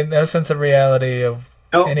reality, no sense of reality of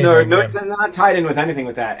anything. No, not tied in with anything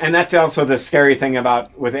with that. And that's also the scary thing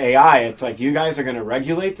with AI. It's you guys are going to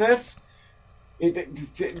regulate this. Do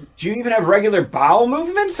you even have regular bowel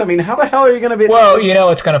movements? I mean, how the hell are you going to be? Well,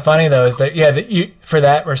 what's kind of funny though is that for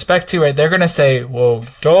that respect to it, they're going to say, "Well,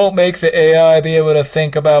 don't make the AI be able to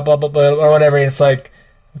think about blah blah blah or whatever." And it's like,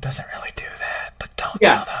 it doesn't really do that, but don't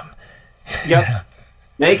tell them. Yep.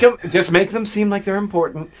 Just make them seem like they're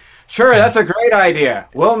important. Sure, that's a great idea.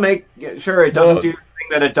 We'll make sure it doesn't do the thing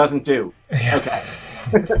that it doesn't do. Yeah. Okay.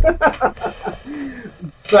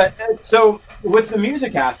 But so with the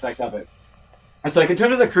music aspect of it, it's like in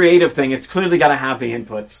terms of the creative thing, it's clearly got to have the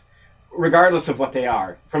inputs, regardless of what they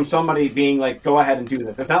are, from somebody being like, "Go ahead and do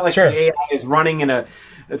this." It's not like the AI is running in a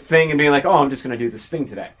thing and being like, "Oh, I'm just going to do this thing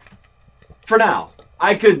today." For now,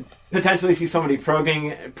 I could potentially see somebody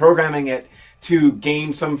programming it to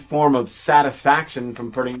gain some form of satisfaction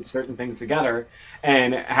from putting certain things together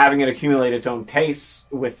and having it accumulate its own tastes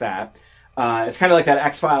with that. It's kind of like that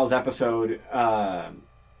X-Files episode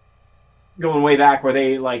going way back where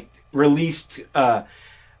they like released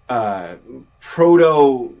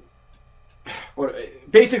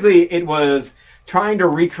basically it was trying to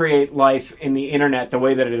recreate life in the internet the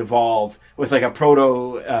way that it evolved with like a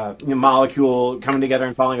proto molecule coming together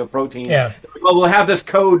and following a protein. Yeah. Well, we'll have this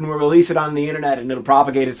code and we'll release it on the internet and it'll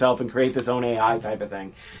propagate itself and create this own AI type of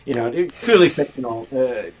thing. It's clearly fictional,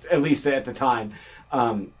 at least at the time.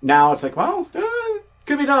 Now it's like, well,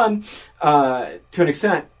 could be done to an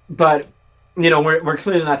extent, but we're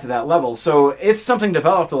clearly not to that level. So if something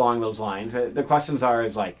developed along those lines, the questions are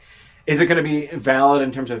is it going to be valid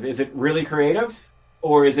in terms of, is it really creative,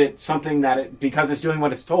 or is it something that because it's doing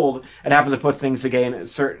what it's told, it happens to put things together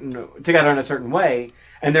in a certain way,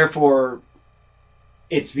 and therefore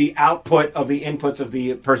it's the output of the inputs of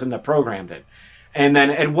the person that programmed it. And then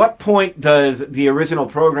at what point does the original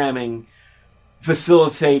programming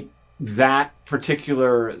facilitate that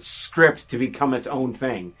particular script to become its own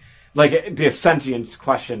thing? Like the sentience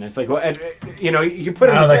question. It's like, well, you put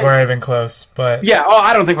it. I don't think we're even close, but yeah. Oh,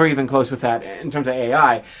 I don't think we're even close with that in terms of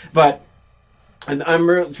AI. But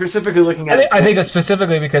I'm specifically looking at. I think it's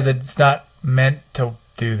specifically because it's not meant to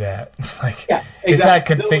do that. It's not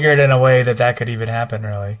configured in a way that could even happen.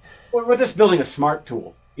 Really, we're just building a smart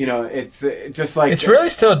tool. It's just like it's really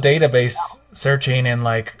still database searching and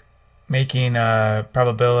like making a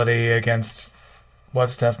probability against what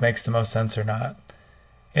stuff makes the most sense or not.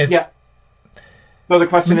 So the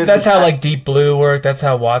question is... That's how like Deep Blue works. That's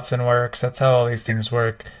how Watson works. That's how all these things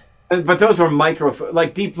work. But those were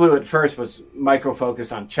like Deep Blue at first was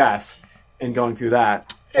micro-focused on chess and going through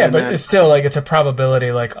that. Yeah, but it's still like it's a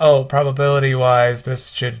probability. Like, probability-wise,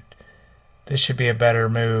 this should be a better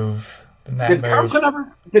move than that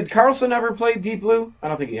move. Did Carlson ever play Deep Blue? I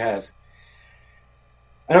don't think he has.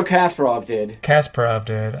 I know Kasparov did.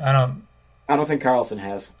 I don't think Carlson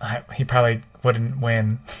has. He probably wouldn't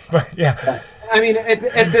win, but yeah. I mean, at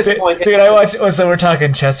this point, dude, so we're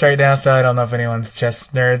talking chess right now. So I don't know if anyone's chess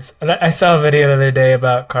nerds. I saw a video the other day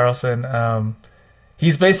about Carlson.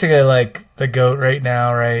 He's basically like the GOAT right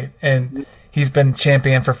now, right? And he's been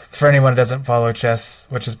champion for anyone who doesn't follow chess,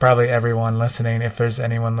 which is probably everyone listening. If there's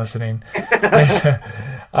anyone listening,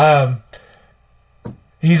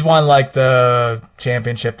 he's won like the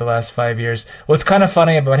championship the last 5 years. What's kind of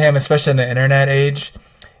funny about him, especially in the internet age,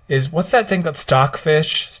 is what's that thing called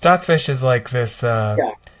Stockfish? Stockfish is like this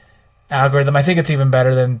algorithm. I think it's even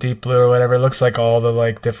better than Deep Blue or whatever. It looks like all the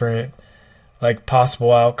like different like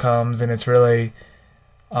possible outcomes, and it's really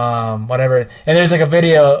whatever. And there's like a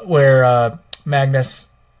video where Magnus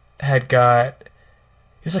had got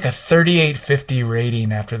it was like a 3850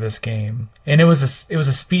 rating after this game, and it was a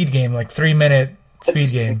speed game, like 3-minute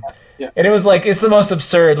speed game. Yeah. And it was like, it's the most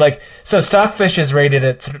absurd. Like, so Stockfish is rated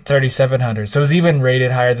at 3,700, so it was even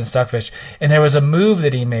rated higher than Stockfish. And there was a move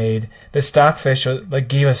that he made that Stockfish like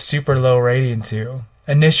gave a super low rating to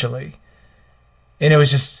initially, and it was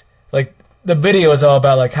just like the video was all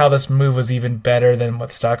about like how this move was even better than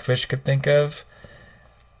what Stockfish could think of.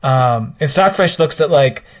 And Stockfish looks at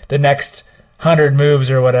like the next 100 moves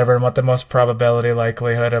or whatever, and what the most probability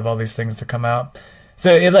likelihood of all these things to come out.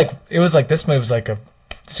 So it was like this move's like a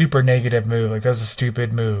super negative move. Like that was a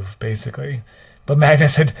stupid move, basically. But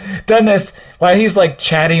Magnus had done this while he's like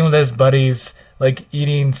chatting with his buddies, like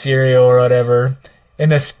eating cereal or whatever, in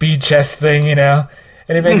the speed chess thing, and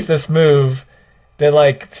he makes this move that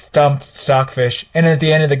like stumped Stockfish. And at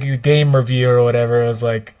the end of the game review or whatever, it was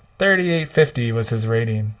like 3850 was his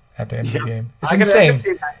rating at the end of the game. It's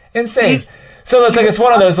insane. So it's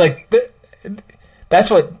one of those like. That's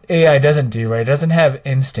what AI doesn't do, right? It doesn't have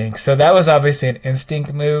instinct. So that was obviously an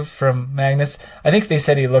instinct move from Magnus. I think they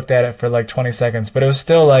said he looked at it for like 20 seconds, but it was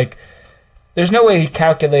still like, there's no way he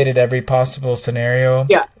calculated every possible scenario.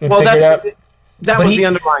 Yeah, That was the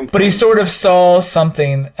underlying But thing. he sort of saw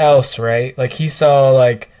something else, right? Like he saw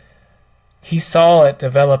it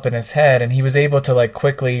develop in his head, and he was able to like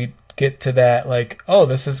quickly get to that, like, oh,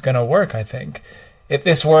 this is gonna work. I think if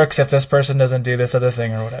this works, if this person doesn't do this other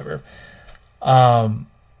thing or whatever. I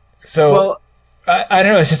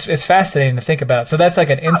don't know. It's fascinating to think about. So that's like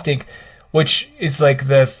an instinct, which is like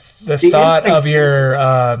the thought of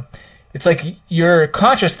your. It's like your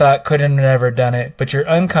conscious thought could have never done it, but your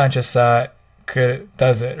unconscious thought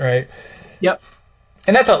does it, right? Yep.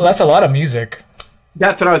 And that's a lot of music.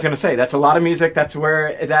 That's what I was going to say. That's a lot of music. That's where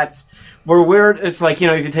it's like,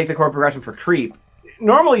 if you take the chord progression for Creep,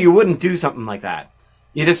 normally you wouldn't do something like that.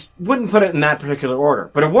 You just wouldn't put it in that particular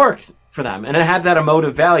order, but it worked for them, and it had that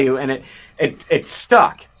emotive value, and it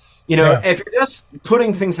stuck. If you're just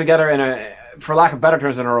putting things together in a, for lack of better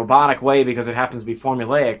terms, in a robotic way because it happens to be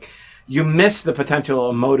formulaic, you miss the potential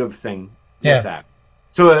emotive thing with that.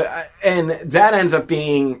 So, and that ends up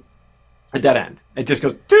being a dead end. It just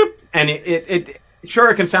goes doop, and it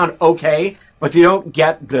sure, it can sound okay, but you don't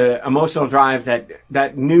get the emotional drive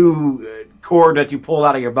that new chord that you pulled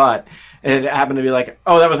out of your butt. It happened to be like,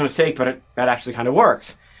 oh, that was a mistake, but that actually kind of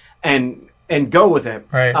works, and go with it.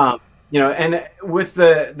 Right. And with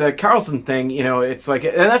the Carlson thing, it's like,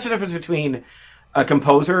 and that's the difference between a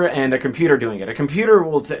composer and a computer doing it. A computer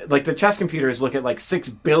will, like the chess computers, look at like 6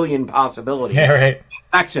 billion possibilities. Yeah, right.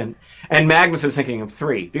 Action. And Magnus is thinking of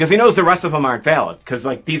 3 because he knows the rest of them aren't valid because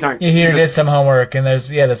like these aren't. He did some homework, and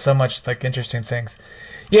there's so much like interesting things.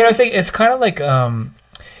 I was thinking it's kind of like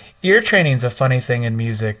ear training is a funny thing in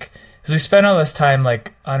music because we spend all this time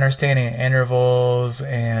like understanding intervals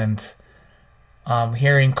and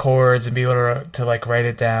hearing chords and be able to like write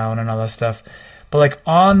it down and all that stuff. But like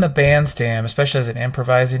on the bandstand, especially as an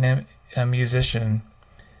improvising musician,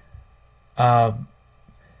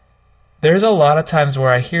 there's a lot of times where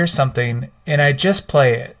I hear something and I just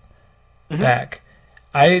play it back.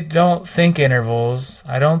 I don't think intervals.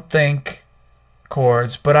 I don't think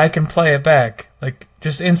chords, but I can play it back like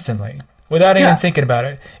just instantly without even thinking about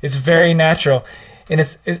it. It's very natural,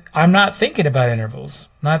 and I'm not thinking about intervals.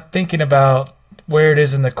 Not thinking about where it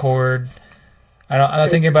is in the chord. I'm not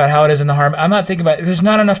thinking about how it is in the harmony. I'm not thinking about. There's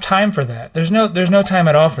not enough time for that. There's no time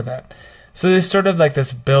at all for that. So there's sort of like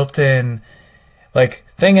this built-in like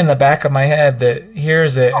thing in the back of my head that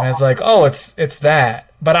hears it and is like, oh, it's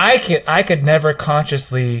that. But I could never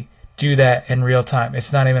consciously do that in real time.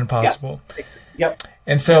 It's not even possible. Yes. Yep.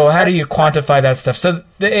 And so how do you quantify that stuff? So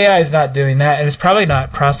the AI is not doing that, and it's probably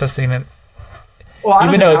not processing it,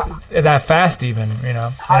 even though it's that fast. Even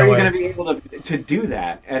how are you going to be able to do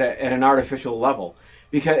that at an artificial level?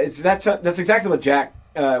 Because that's exactly what Jack.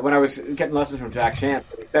 When I was getting lessons from Jack Shant,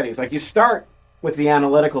 he said he's like, you start with the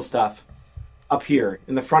analytical stuff up here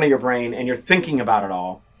in the front of your brain, and you're thinking about it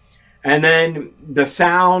all, and then the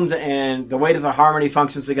sound and the way that the harmony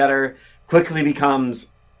functions together quickly becomes,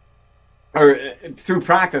 or through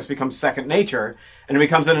practice becomes second nature, and it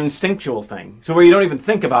becomes an instinctual thing. So where you don't even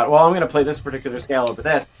think about, well, I'm going to play this particular scale over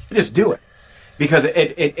this. You just do it. Because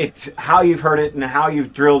it's how you've heard it and how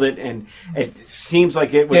you've drilled it, and it seems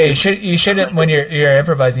like it. Yeah, you shouldn't when you're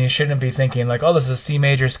improvising. You shouldn't be thinking like, oh, this is C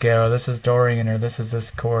major scale, or this is Dorian, or this is this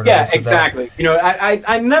chord. Yeah, exactly.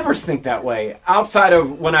 I never think that way outside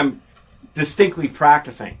of when I'm distinctly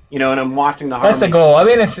practicing. And I'm watching the harmony. That's the goal. I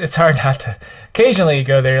mean, it's hard not to. Occasionally, you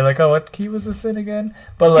go there, you're like, oh, what key was this in again?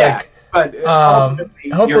 But like,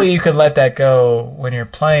 hopefully, you could let that go when you're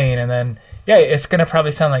playing, and then. Yeah, it's gonna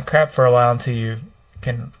probably sound like crap for a while until you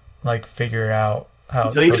can like figure out how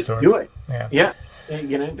it's supposed to work. Do it. Yeah.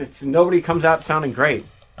 Nobody comes out sounding great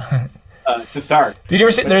to start. Did you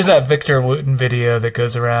ever see? There's that Victor Wooten video that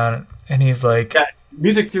goes around, and he's like,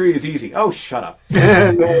 "Music theory is easy." Oh, shut up!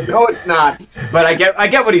 no, it's not. But I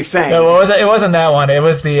get what he's saying. No, it wasn't that one. It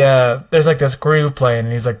was the there's like this groove playing,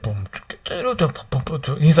 and he's like, boom.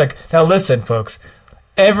 He's like, now listen, folks.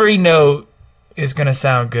 Every note is gonna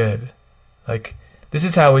sound good. Like, this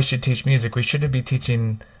is how we should teach music. We shouldn't be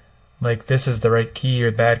teaching, like, this is the right key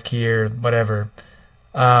or bad key or whatever.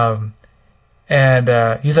 And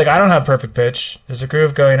he's like, I don't have perfect pitch. There's a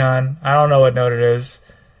groove going on. I don't know what note it is.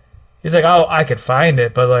 He's like, oh, I could find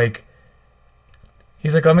it, but, like,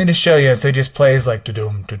 he's like, let me just show you. And so he just plays, like,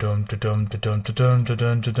 da-dum, da-dum, da-dum, da-dum, da-dum,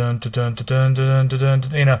 da-dum, da-dum, da-dum, da-dum, da-dum,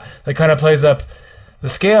 da-dum, like, kind of plays up the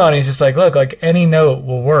scale, and he's just like, look, like, any note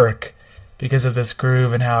will work. Because of this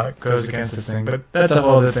groove and how it goes against this thing. But that's a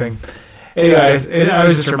whole other thing. Anyways, I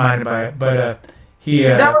was just reminded by it. But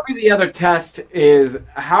that would be the other test is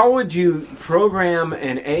how would you program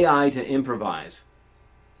an AI to improvise?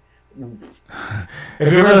 Have you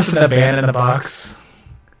ever listened to Band in the Box?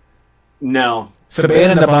 No. So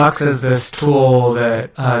Band in the Box is this tool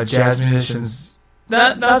that jazz musicians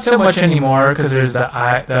not so much anymore because there's the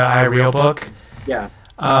iReal book. Yeah.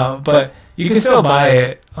 But you can still buy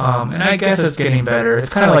it, and I guess it's getting better. It's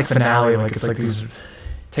kind of like Finale, like it's like these.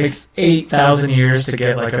 Takes 8,000 years to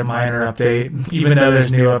get like a minor update, even though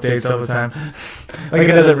there's new updates all the time. Like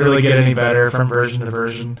it doesn't really get any better from version to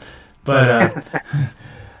version, but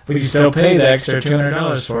you still pay the extra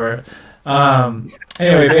 $200 for it.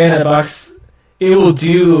 Anyway, Band in the Box, it will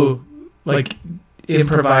do like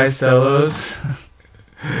improvised solos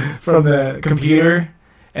from the computer,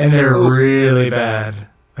 and they're really bad.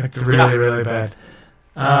 Like really, really bad.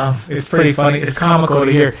 It's pretty funny. It's comical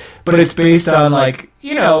to hear, but it's based on like,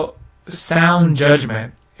 sound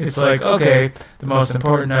judgment. It's like, okay, the most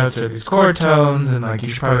important notes are these chord tones, and like you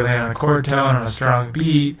should probably land on a chord tone on a strong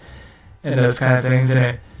beat, and those kind of things.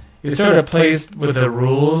 And it sort of plays with the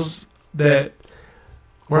rules that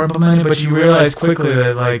were implemented, but you realize quickly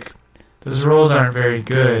that like those rules aren't very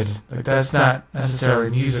good. Like that's not necessarily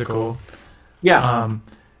musical. Yeah.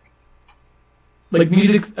 Like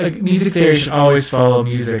music theory should always follow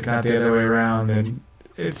music, not the other way around, and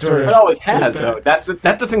it's sort of. It always has, though. That's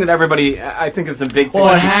the thing that everybody, I think, is a big thing.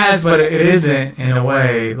 Well, it has, but it isn't in a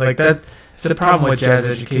way. Like that, it's a problem with jazz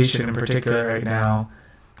education in particular right now.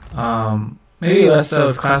 Maybe less so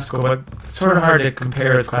with classical, but it's sort of hard to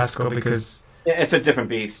compare with classical because it's a different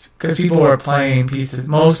beast. Because people are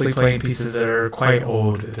mostly playing pieces that are quite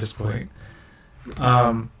old at this point.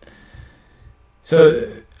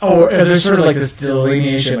 Or there's sort of like this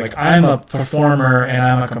delineation, like I'm a performer and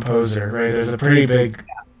I'm a composer, right? There's a pretty big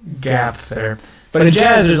gap there. But in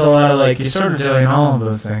jazz, there's a lot of like, you're sort of doing all of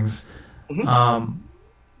those things. Mm-hmm.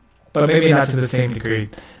 But maybe not to the same degree.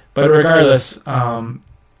 But regardless,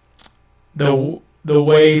 the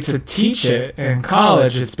way to teach it in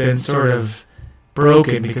college, it's been sort of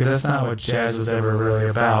broken because that's not what jazz was ever really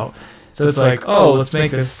about. So it's like, let's make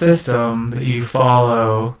this system that you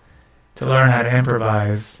follow to learn how to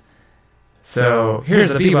improvise. So here's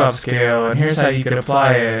the bebop scale, and here's how you could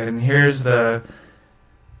apply it, and here's the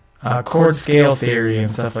chord scale theory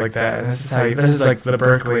and stuff like that. And this is like the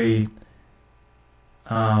Berkeley, what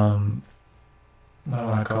do I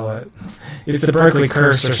want to call it? It's the Berkeley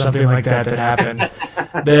curse or something like that happened.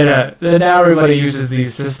 that now everybody uses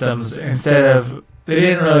these systems instead of, they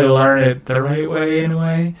didn't really learn it the right way in a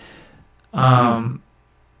way.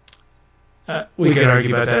 We could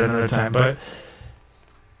argue about that another time, but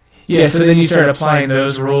yeah. So then you start applying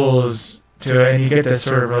those rules to it, and you get this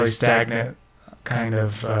sort of really stagnant kind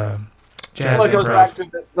of jazz improv. It goes back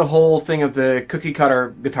to the whole thing of the cookie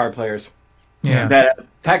cutter guitar players. Yeah, that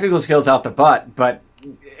technical skills out the butt, but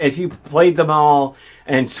if you played them all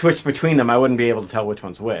and switched between them, I wouldn't be able to tell which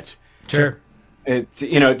one's which. Sure, it's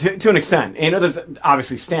to an extent. There's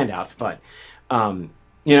obviously standouts, but.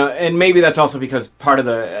 And maybe that's also because part of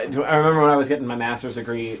I remember when I was getting my master's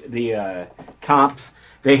degree, the comps,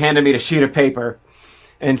 they handed me a sheet of paper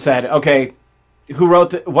and said, okay, who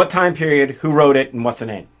wrote what time period, who wrote it, and what's the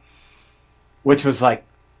name? Which was like,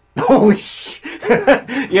 holy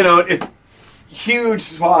huge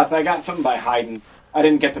swaths. I got something by Haydn. I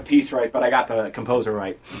didn't get the piece right, but I got the composer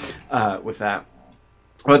right with that.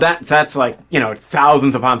 But that's like,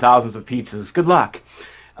 thousands upon thousands of pieces. Good luck.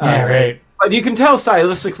 Yeah, right. But you can tell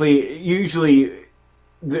stylistically, usually,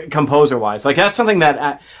 composer-wise. Like, that's something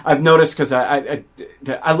that I've noticed because I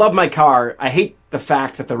love my car. I hate the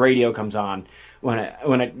fact that the radio comes on when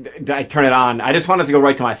I turn it on. I just want it to go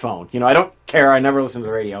right to my phone. I don't care. I never listen to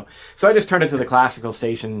the radio. So I just turn it to the classical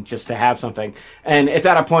station just to have something. And it's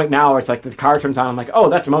at a point now where it's like the car turns on. I'm like, oh,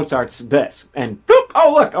 that's Mozart's this. And boop,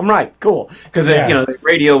 oh, look, I'm right. Cool. Because, the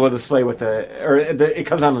radio will display it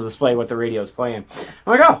comes on the display what the radio is playing.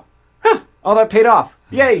 I'm like, oh. All that paid off.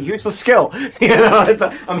 Yay, useless skill.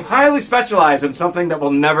 I'm highly specialized in something that will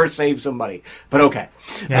never save somebody. But okay.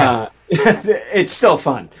 Yeah. It's still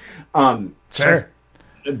fun. Sure.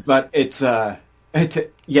 But it's,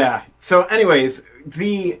 yeah. So anyways,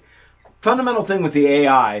 the fundamental thing with the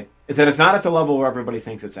AI is that it's not at the level where everybody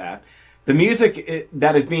thinks it's at. The music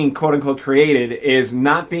that is being quote-unquote created is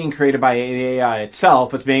not being created by the AI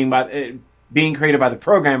itself. It's being created by the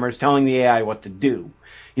programmers telling the AI what to do.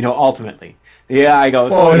 Ultimately, the AI goes.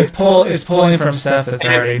 Well, it's pulling from stuff that's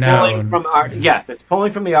already known. Yes, it's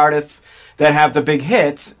pulling from the artists that have the big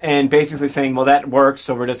hits and basically saying, "Well, that works,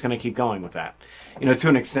 so we're just going to keep going with that." To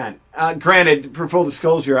an extent. Granted, for full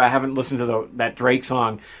disclosure, I haven't listened to that Drake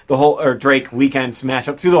song, or Drake Weekend smash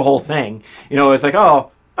up through the whole thing. It's like,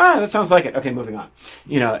 that sounds like it. Okay, moving on.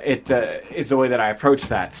 It is the way that I approach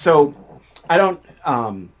that. So I don't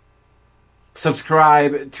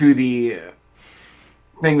subscribe to the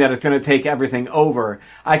thing that it's going to take everything over.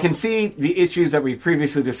 I can see the issues that we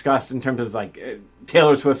previously discussed in terms of like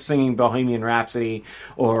Taylor Swift singing Bohemian Rhapsody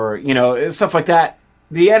or, you know, stuff like that.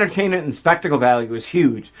 The entertainment and spectacle value is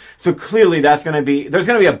huge. So clearly there's going to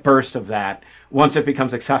be a burst of that once it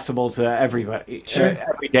becomes accessible to everybody,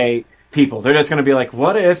 everyday people. They're just going to be like,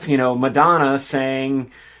 what if, you know, Madonna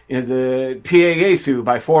sang the Pie Jesu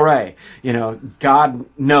by Foray? You know, God,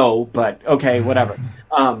 no, but okay, whatever.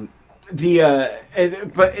 But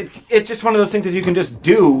it's just one of those things that you can just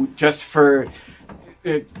do just for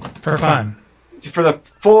fun, for the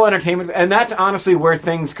full entertainment, and that's honestly where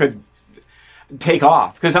things could take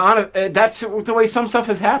off, because that's the way some stuff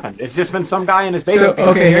has happened. It's just been some guy in his basement. So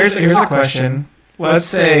okay, here's a question. Let's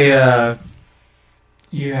say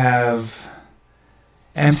you have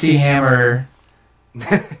MC Hammer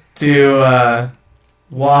do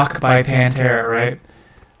Walk by Pantera, right?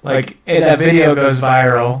 Like that video goes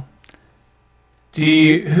viral.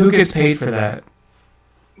 Who gets paid for that?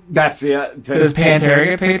 Does Pantera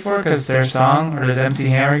get paid for it because their song, or does MC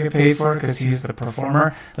Hammer get paid for it because he's the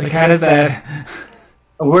performer? Like, how does that?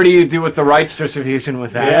 Where do you do with the rights distribution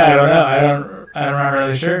with that? Yeah, I don't know. I'm not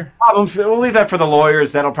really sure. We'll leave that for the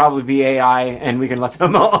lawyers. That'll probably be AI, and we can let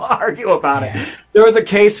them argue about it. There was a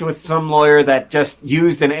case with some lawyer that just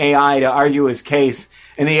used an AI to argue his case,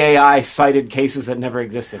 and the AI cited cases that never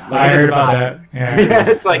existed. Like, I heard about that. Yeah,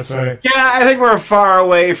 it's like, I think we're far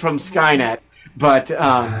away from Skynet, but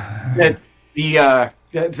that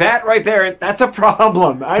right there, that's a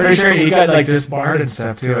problem. I'm pretty sure he got like disbarred and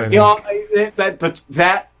stuff too. You know,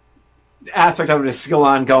 that aspect of it is still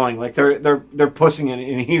ongoing. Like they're pushing it,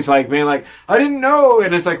 and he's like being like, I didn't know,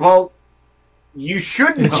 and it's like, well, you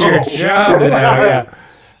should know. It's your job to know, yeah.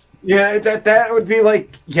 Yeah, that would be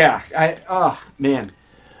like, man.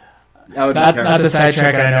 Not to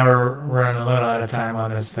sidetrack. I know we're running a little out of time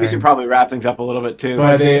on this thing. We should probably wrap things up a little bit too.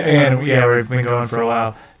 But we've been going for a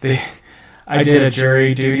while. I did a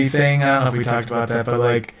jury duty thing. I don't know if we talked about that, but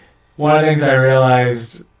like one of the things I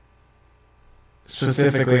realized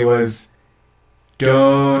specifically was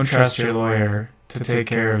don't trust your lawyer to take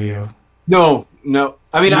care of you. No.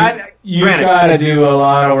 I mean, you've got to do a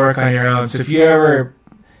lot of work on your own. So if you ever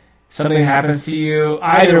something happens to you,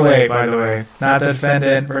 either way, by the way, not the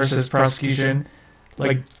defendant versus prosecution,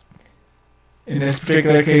 like in this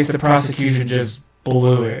particular case, the prosecution just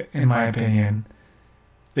blew it, in my opinion.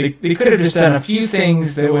 They could have just done a few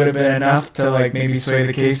things that would have been enough to like maybe sway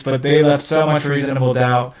the case, but they left so much reasonable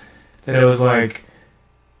doubt that it was like,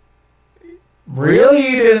 really,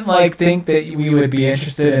 you didn't like think that we would be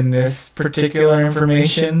interested in this particular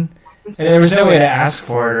information, and there was no way to ask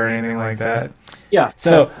for it or anything like that. Yeah.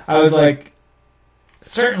 So I was like,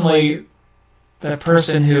 certainly the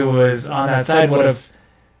person who was on that side would have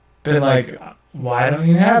been like, why don't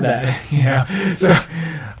you have that? You know. So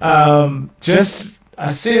just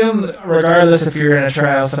assume, regardless if you're in a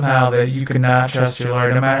trial somehow, that you could not trust your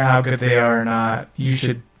lawyer, no matter how good they are or not. You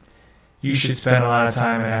should spend a lot of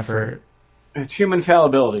time and effort. It's human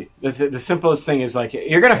fallibility. The simplest thing is like,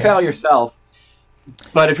 you're going to fail yourself,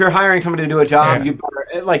 but if you're hiring somebody to do a job, you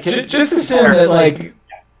better like just assume that like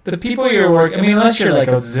the people you're working. I mean, unless you're like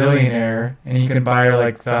a zillionaire and you can buy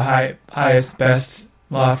like the highest, best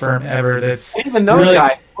law firm ever. That's even those really,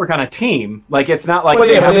 guys work on a team. Like it's not like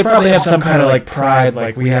they probably have some kind of like pride,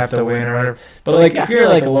 like we have to win or whatever. But like if you're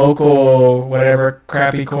like a local whatever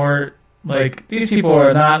crappy court, like these people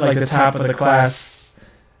are not like the top of the class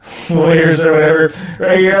lawyers or whatever,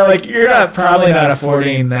 right? You're not probably not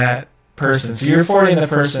affording that person. So you're affording the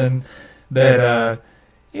person that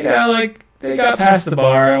like they got past the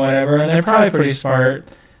bar or whatever, and they're probably pretty smart.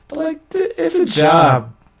 But like it's a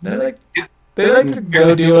job. They like to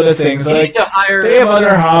go do other things. Like they have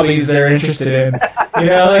other hobbies they're interested in.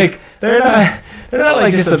 Like they're not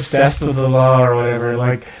like just obsessed with the law or whatever.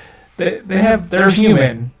 Like they're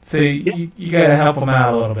human. So you got to help them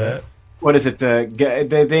out a little bit. What is it?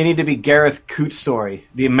 They need to be Gareth Cootstory,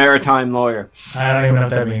 the maritime lawyer. I don't even know what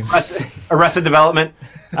that means. Arrested Development.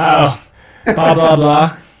 Oh, blah blah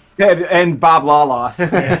blah. And Bob Law.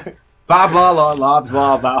 Yeah. Bob Law, Lob's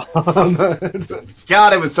Law.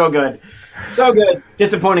 God, it was so good. So good.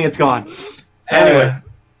 Disappointing it's gone. Anyway,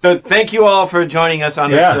 so thank you all for joining us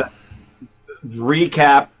on this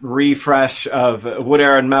refresh of Wood,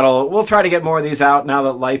 Air, and Metal. We'll try to get more of these out now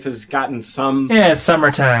that life has gotten some... Yeah, it's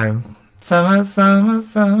summertime.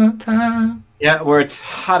 Summertime. Yeah, where it's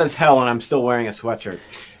hot as hell and I'm still wearing a sweatshirt.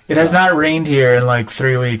 It has not rained here in like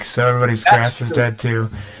 3 weeks, so everybody's grass is dead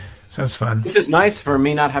too. So it's fun. Which is nice for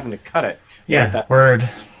me not having to cut it. Yeah, word.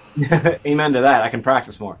 Amen to that. I can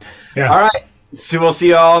practice more. Yeah. All right. So we'll see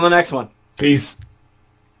you all in the next one. Peace.